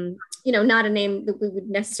 not a name that we would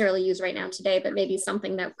necessarily use right now today, but maybe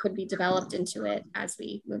something that could be developed into it as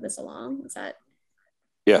we move this along. Is that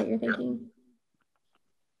what you're thinking?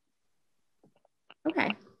 Okay.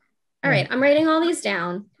 All right. I'm writing all these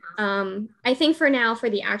down. I think for now, for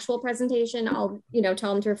the actual presentation, I'll,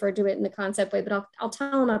 tell them to refer to it in the concept way, but I'll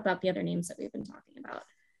tell them about the other names that we've been talking about.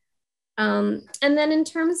 And then in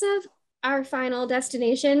terms of our final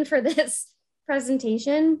destination for this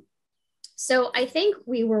presentation, so I think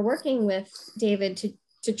we were working with David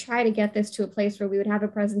to try to get this to a place where we would have a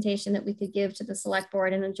presentation that we could give to the select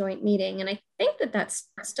board in a joint meeting. And I think that that's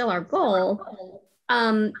still our goal.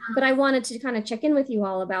 But I wanted to kind of check in with you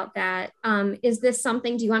all about that. Is this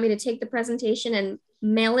something, do you want me to take the presentation and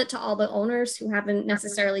mail it to all the owners who haven't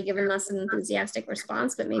necessarily given us an enthusiastic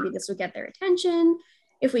response, but maybe this would get their attention?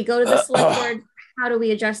 If we go to the select board, how do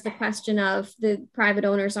we address the question of the private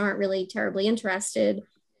owners aren't really terribly interested?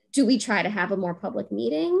 Do we try to have a more public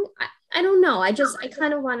meeting? I don't know. I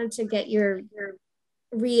kind of wanted to get your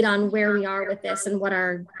read on where we are with this and what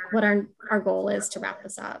our goal is to wrap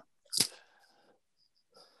this up.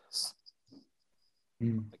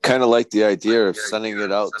 Kind of like the idea of sending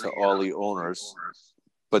it out to all the owners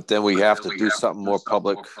but then we have to do something more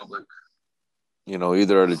public, you know,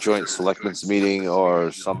 either at a joint selectmen's meeting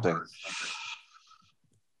or something.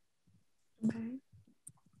 Okay.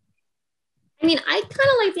 I mean, I kind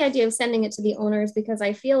of like the idea of sending it to the owners because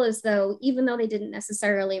I feel as though even though they didn't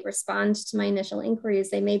necessarily respond to my initial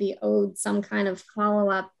inquiries, they maybe owed some kind of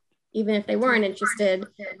follow-up, even if they weren't interested.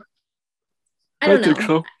 I don't know. Think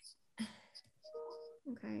so.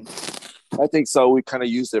 Okay. I think so. We kind of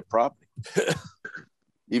use their property,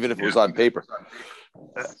 even if it was on paper.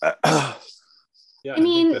 Yeah, I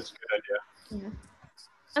mean, that's a good idea. Yeah.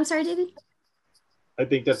 I'm sorry, David? I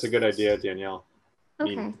think that's a good idea, Danielle.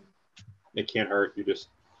 Okay. I mean, it can't hurt. You're just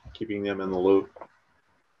keeping them in the loop.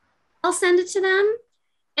 I'll send it to them.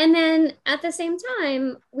 And then at the same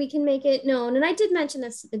time, we can make it known. And I did mention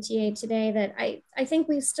this to the TA today that I think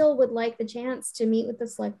we still would like the chance to meet with the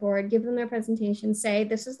select board, give them their presentation, say,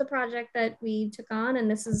 this is the project that we took on and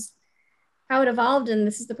this is how it evolved. And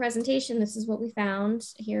this is the presentation. This is what we found.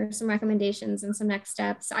 Here are some recommendations and some next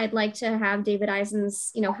steps. I'd like to have David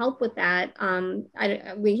Eisen's, help with that.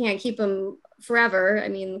 We can't keep him forever. I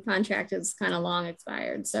mean, the contract is kind of long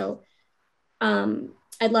expired. So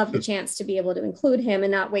I'd love the chance to be able to include him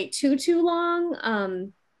and not wait too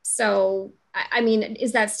long. So, I mean,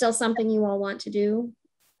 is that still something you all want to do?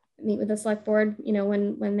 Meet with the select board,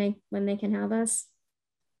 when they can have us?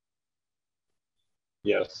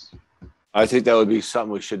 Yes. I think that would be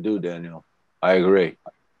something we should do, Daniel. I agree.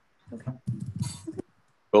 Okay.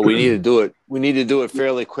 But we need to do it. We need to do it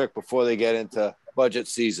fairly quick before they get into budget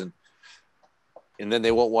season. And then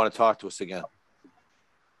they won't want to talk to us again.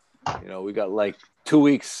 We got like 2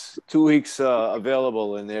 weeks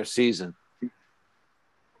available in their season.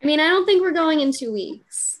 I mean, I don't think we're going in 2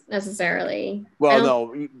 weeks necessarily. Well,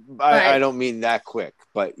 no, I don't mean that quick,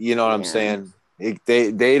 but you know what I'm saying?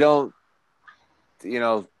 They don't,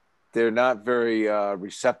 they're not very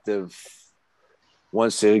receptive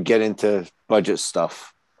once they get into budget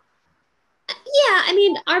stuff. Yeah, I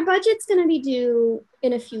mean, our budget's going to be due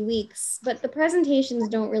in a few weeks, but the presentations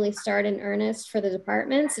don't really start in earnest for the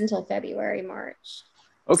departments until February, March.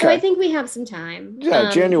 Okay. So I think we have some time. Yeah,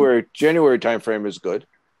 January timeframe is good.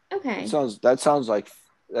 Okay. That's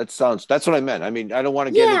what I meant. I mean, I don't want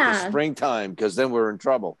to get into springtime because then we're in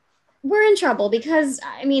trouble. We're in trouble because,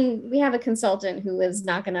 I mean, we have a consultant who is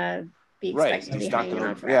not going to be expected to be hanging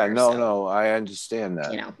on forever. Yeah, no, I understand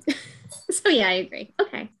that. So yeah, I agree.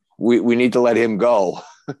 Okay. We need to let him go.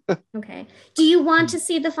 Okay. Do you want to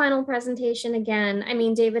see the final presentation again? I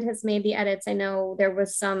mean, David has made the edits. I know there were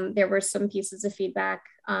some pieces of feedback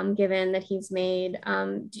given that he's made.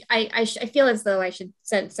 I feel as though I should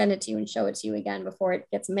send it to you and show it to you again before it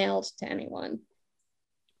gets mailed to anyone.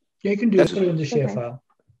 Yeah, you can do it in the share file.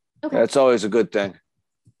 Okay. That's always a good thing.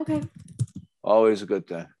 Okay. Always a good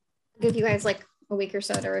thing. I'll give you guys like a week or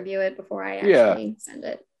so to review it before I actually send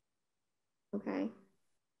it. Okay.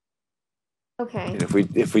 Okay. And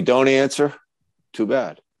if we don't answer, too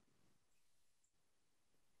bad.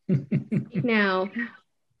 Now,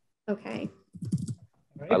 okay.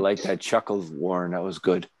 I like that chuckle, Warren. That was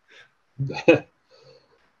good. That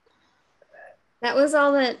was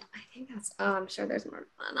all that I think that's. Oh, I'm sure there's more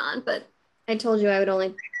going on, but I told you I would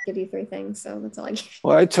only give you 3 things, so that's all I gave you.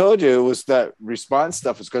 Well, I told you it was that response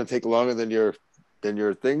stuff is going to take longer than your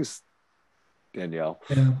things, Danielle.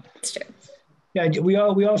 Yeah, it's true. Yeah, we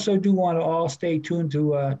also do want to all stay tuned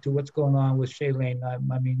to what's going on with Shea Lane. I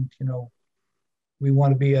mean, we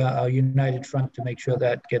want to be a united front to make sure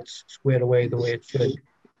that gets squared away the way it should.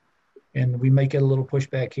 And we may get a little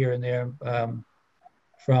pushback here and there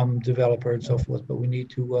from developer and so forth, but we need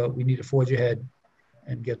to forge ahead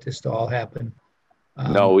and get this to all happen.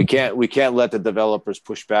 No, we can't let the developers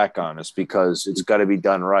push back on us because it's got to be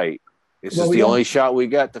done right. This is the only shot we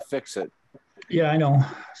got to fix it. Yeah, I know.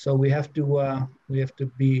 So we have to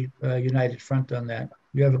be a united front on that.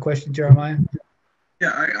 You have a question, Jeremiah?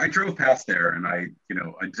 Yeah, I drove past there and I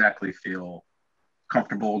exactly feel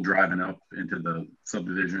comfortable driving up into the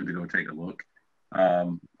subdivision to go take a look.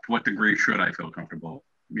 To what degree should I feel comfortable,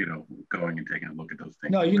 going and taking a look at those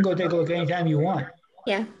things? No, you can go take a look anytime you want.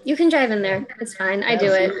 Yeah, you can drive in there. It's fine. I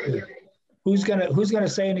do it. Who's gonna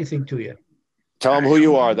say anything to you? Tell them who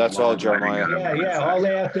you are. That's all, Jeremiah. Yeah. All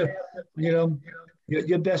they have to,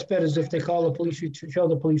 your best bet is if they call the police, you show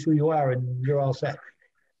the police who you are, and you're all set.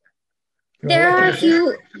 There are a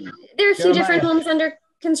few different homes under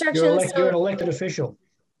construction. You're an elected official.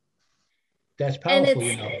 That's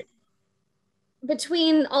powerful,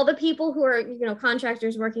 Between all the people who are,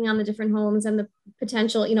 contractors working on the different homes and the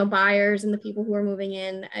potential, buyers and the people who are moving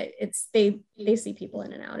in, they see people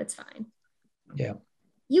in and out. It's fine. Yeah.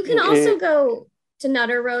 You can also go to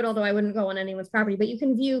Nutter Road, although I wouldn't go on anyone's property, but you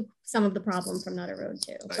can view some of the problem from Nutter Road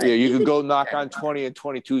too. But yeah, you could go knock on 20 and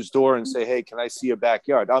 22's door and say, hey, can I see your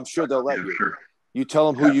backyard? I'm sure they'll let you. Sure. You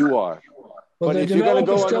tell them who you are. Well, But the if you're going to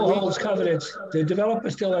developer go still on holds covenants. The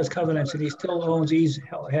developer still has covenants, and he still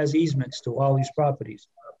has easements to all these properties.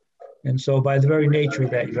 And so by the very nature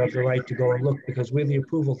of that, you have the right to go and look, because we're the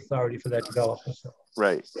approval authority for that developer. So.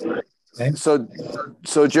 Right. Okay.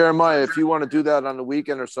 So Jeremiah, if you want to do that on the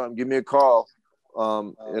weekend or something, give me a call,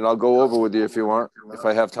 and I'll go over with you if you want, if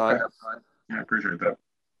I have time. Yeah, I appreciate that.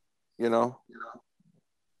 You know,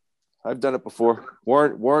 I've done it before.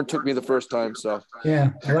 Warren took me the first time, so. Yeah,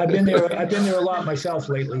 well, I've been there a lot myself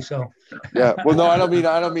lately. So. Yeah. Well, no, I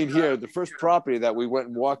don't mean here. The first property that we went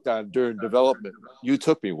and walked on during development, you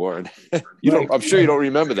took me, Warren. I'm sure you don't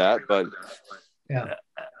remember that, but. Yeah.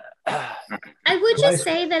 I would just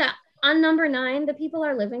say that on number 9, the people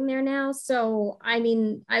are living there now. So, I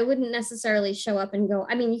mean, I wouldn't necessarily show up and go.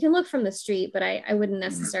 I mean, you can look from the street, but I wouldn't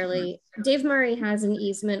necessarily. Dave Murray has an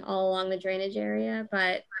easement all along the drainage area,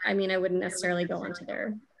 but I mean, I wouldn't necessarily go onto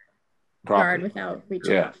their yard without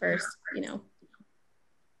reaching out first. You know,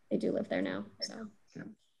 they do live there now. So.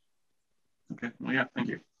 Okay. Well, yeah. Thank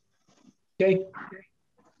you. Okay.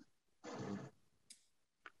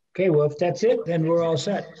 Okay. Well, if that's it, then we're all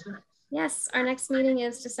set. Yes, our next meeting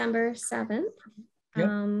is December 7th. Yep.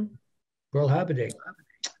 World Harbor Day.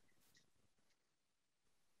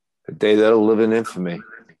 A day that'll live in infamy.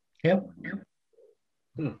 Yep.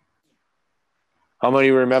 How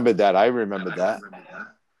many remembered that? I remembered that.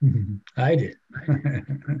 I did.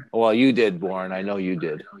 Well, you did, Warren. I know you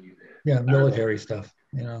did. Yeah, military stuff.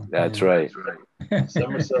 You know. That's right.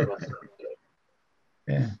 December 7th.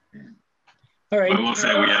 Yeah. All right. I will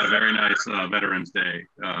say we had a very nice Veterans Day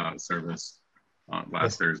service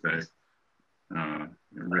last Thursday.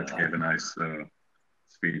 Rich gave a nice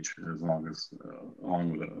speech, along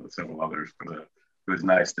with several others. But it was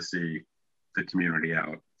nice to see the community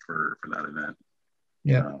out for that event.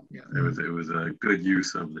 Yeah. It was a good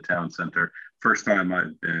use of the town center. First time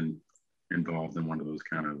I've been involved in one of those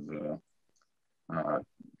kind of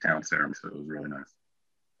town ceremonies, so it was really nice.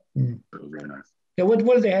 It was really nice. Yeah, what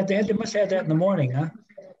did they have? They must have had that in the morning, huh?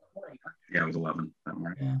 Yeah, it was 11 that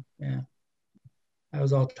morning. Yeah. I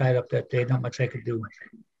was all tied up that day. Not much I could do.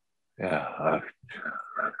 Yeah,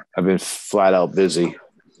 I've been flat out busy.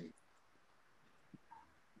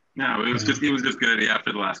 No, it was just good.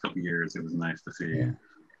 After the last couple of years, it was nice to see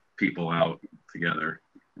people out together.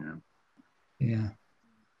 Yeah.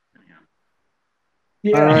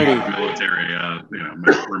 Military,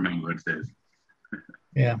 remembrance days.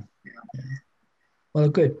 Yeah. Well,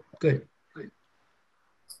 good.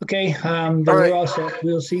 Okay, then we're all set.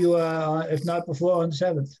 We'll see you, if not before, on the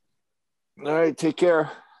 7th. All right, take care.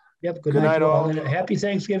 Yep, good night to all. And happy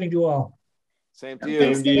Thanksgiving to all. Same to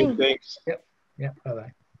you. Thanks. Yep,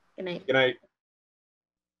 bye-bye. Good night. Good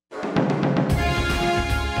night.